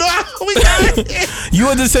 I don't know how we got it. You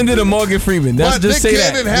a descendant of Morgan Freeman. That's But just Nick say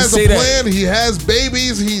that. Cannon Just has say a that. plan. He has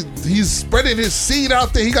babies. He's spreading his seed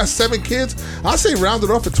out there. He got 7 kids. I say round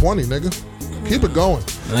it off at 20, nigga. Keep it going.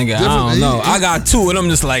 Nigga, I don't know. I got 2, and I'm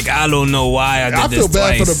just like, I don't know why I did I this feel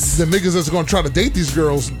bad twice. for the niggas that's gonna try to date these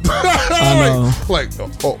girls. I know. like,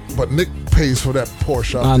 but Nick pays for that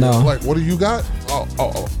Porsche out I there. know. Like, what do you got?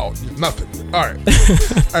 Oh, nothing. All right,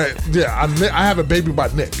 all right. Yeah, I have a baby by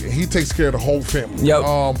Nick, and he takes care of the whole family. Yep.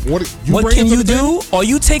 What What can bringing you to the table? do? Are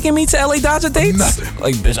you taking me to LA Dodger dates? Nothing.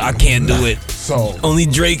 Like, bitch, I can't do it. So, Only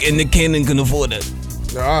Drake and Nick Cannon can afford it.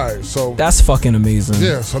 all right. So That's fucking amazing.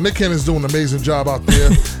 yeah. So Nick Cannon's doing an amazing job out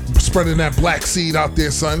there, spreading that black seed out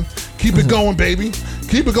there, son. Keep it going, baby.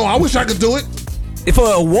 Keep it going. I wish I could do it. If a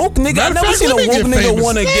woke nigga, Matter I've of never fact, seen a let me woke get nigga famous.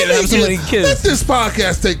 want to Let me have so many Let kids. this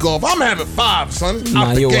podcast take off. I'm having 5, son. Nah,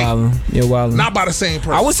 out the you're gate. wildin'. You're wildin'. Not by the same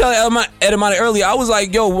person. I was telling Edamani earlier, I was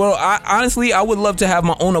like, yo, well, honestly, I would love to have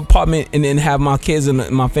my own apartment and then have my kids and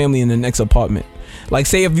my family in the next apartment. Like,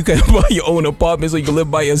 say if you can buy your own apartment so you can live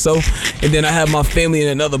by yourself, and then I have my family in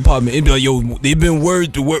another apartment. It'd be like, yo, they've been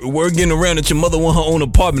word getting around that your mother want her own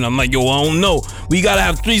apartment. I'm like, yo, I don't know. We gotta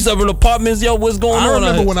have 3 separate apartments. Yo, what's going on? I out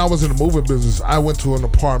remember here? when I was in the moving business, I went to an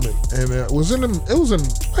apartment, and it was in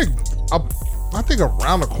like I think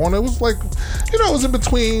around the corner. It was like, it was in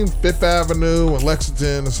between 5th Avenue and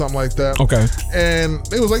Lexington or something like that. Okay. And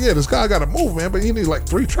it was like, yeah, this guy got to move, man, but he need like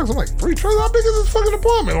 3 trucks. I'm like, 3 trucks? How big is this fucking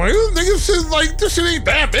apartment? Like, this shit ain't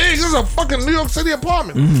that big. This is a fucking New York City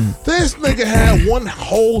apartment. This nigga had one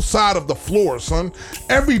whole side of the floor, son.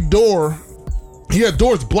 Every door, he had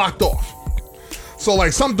doors blocked off. So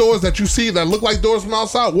like some doors that you see that look like doors from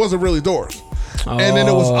outside wasn't really doors. And then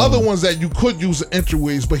there was other ones that you could use as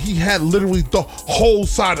entryways, but he had literally the whole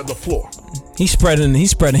side of the floor. He's spreading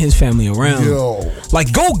his family around. Yo.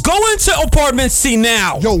 Like, go into apartment C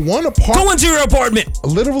now. Yo, one apartment. Go into your apartment.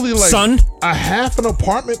 Literally, like, Son. a half an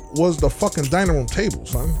apartment was the fucking dining room table,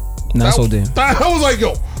 son. Not so damn. I was like,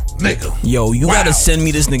 yo, nigga. Yo, you Wow. gotta send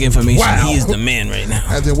me this nigga information. Wow. He is the man right now.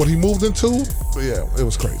 And then what he moved into, yeah, it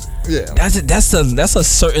was crazy. Yeah. That's a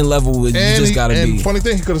certain level where you just gotta and be funny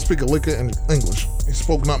thing, he could have speak a lick in English. He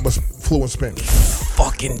spoke nothing but fluent Spanish.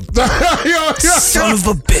 fucking Yo, son of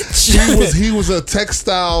a bitch. He was a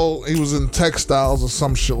textile. He was in textiles or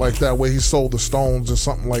some shit like that, where he sold the stones or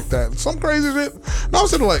something like that. Some crazy shit. And I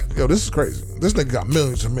was sitting like, yo, this is crazy. This nigga got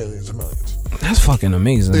millions and millions and millions. That's fucking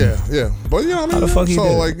amazing. Yeah. But you know what I mean? How the fuck he so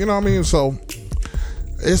did it? like, you know what I mean? So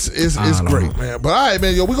it's don't great, know. man. But all right,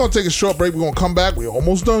 man, yo, we're gonna take a short break. We're gonna come back. We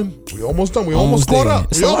almost done. We almost caught there. up.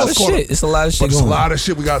 It's We a lot almost of caught shit. up. It's a lot of shit But it's a going lot of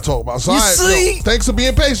shit we gotta talk about. So You all right, see? yo, thanks for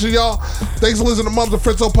being patient, y'all. Thanks for listening to Mums and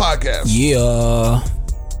Fritzo podcast. Yeah.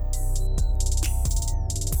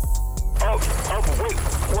 Wait.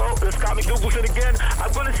 Well, it's Tommy Douglason again.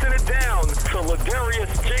 I'm going to send it down to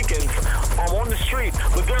Ladarius Jenkins. I'm on the street.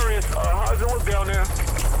 Ladarius, how's it look down there?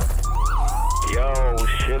 Yo,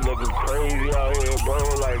 shit looking crazy out here, bro.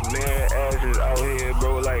 Like, man, asses out here,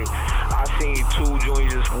 bro. Like, I seen 2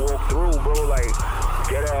 joints just walk through, bro. Like,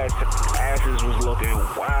 dead asses was looking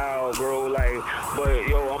wild, bro. Like, but,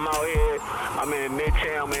 yo, I'm out here. I'm in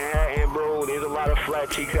Midtown Manhattan, bro. There's a lot of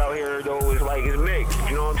flat cheeks out here, though. It's like, it's mixed,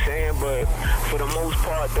 you know what I'm saying? But for the most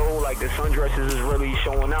part, though, like, the sundresses is really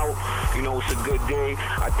showing out. You know, it's a good day.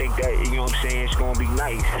 I think that, you know what I'm saying, it's going to be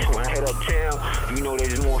nice. When I head uptown, you know,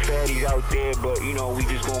 there's more fatties out there, but, you know, we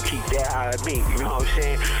just going to keep that how it be. You know what I'm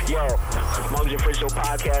saying? Yo, Mums and Fritzo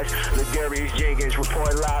podcast, Ladarius Jenkins,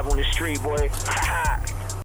 reporting live on the street, boy. Ha ha.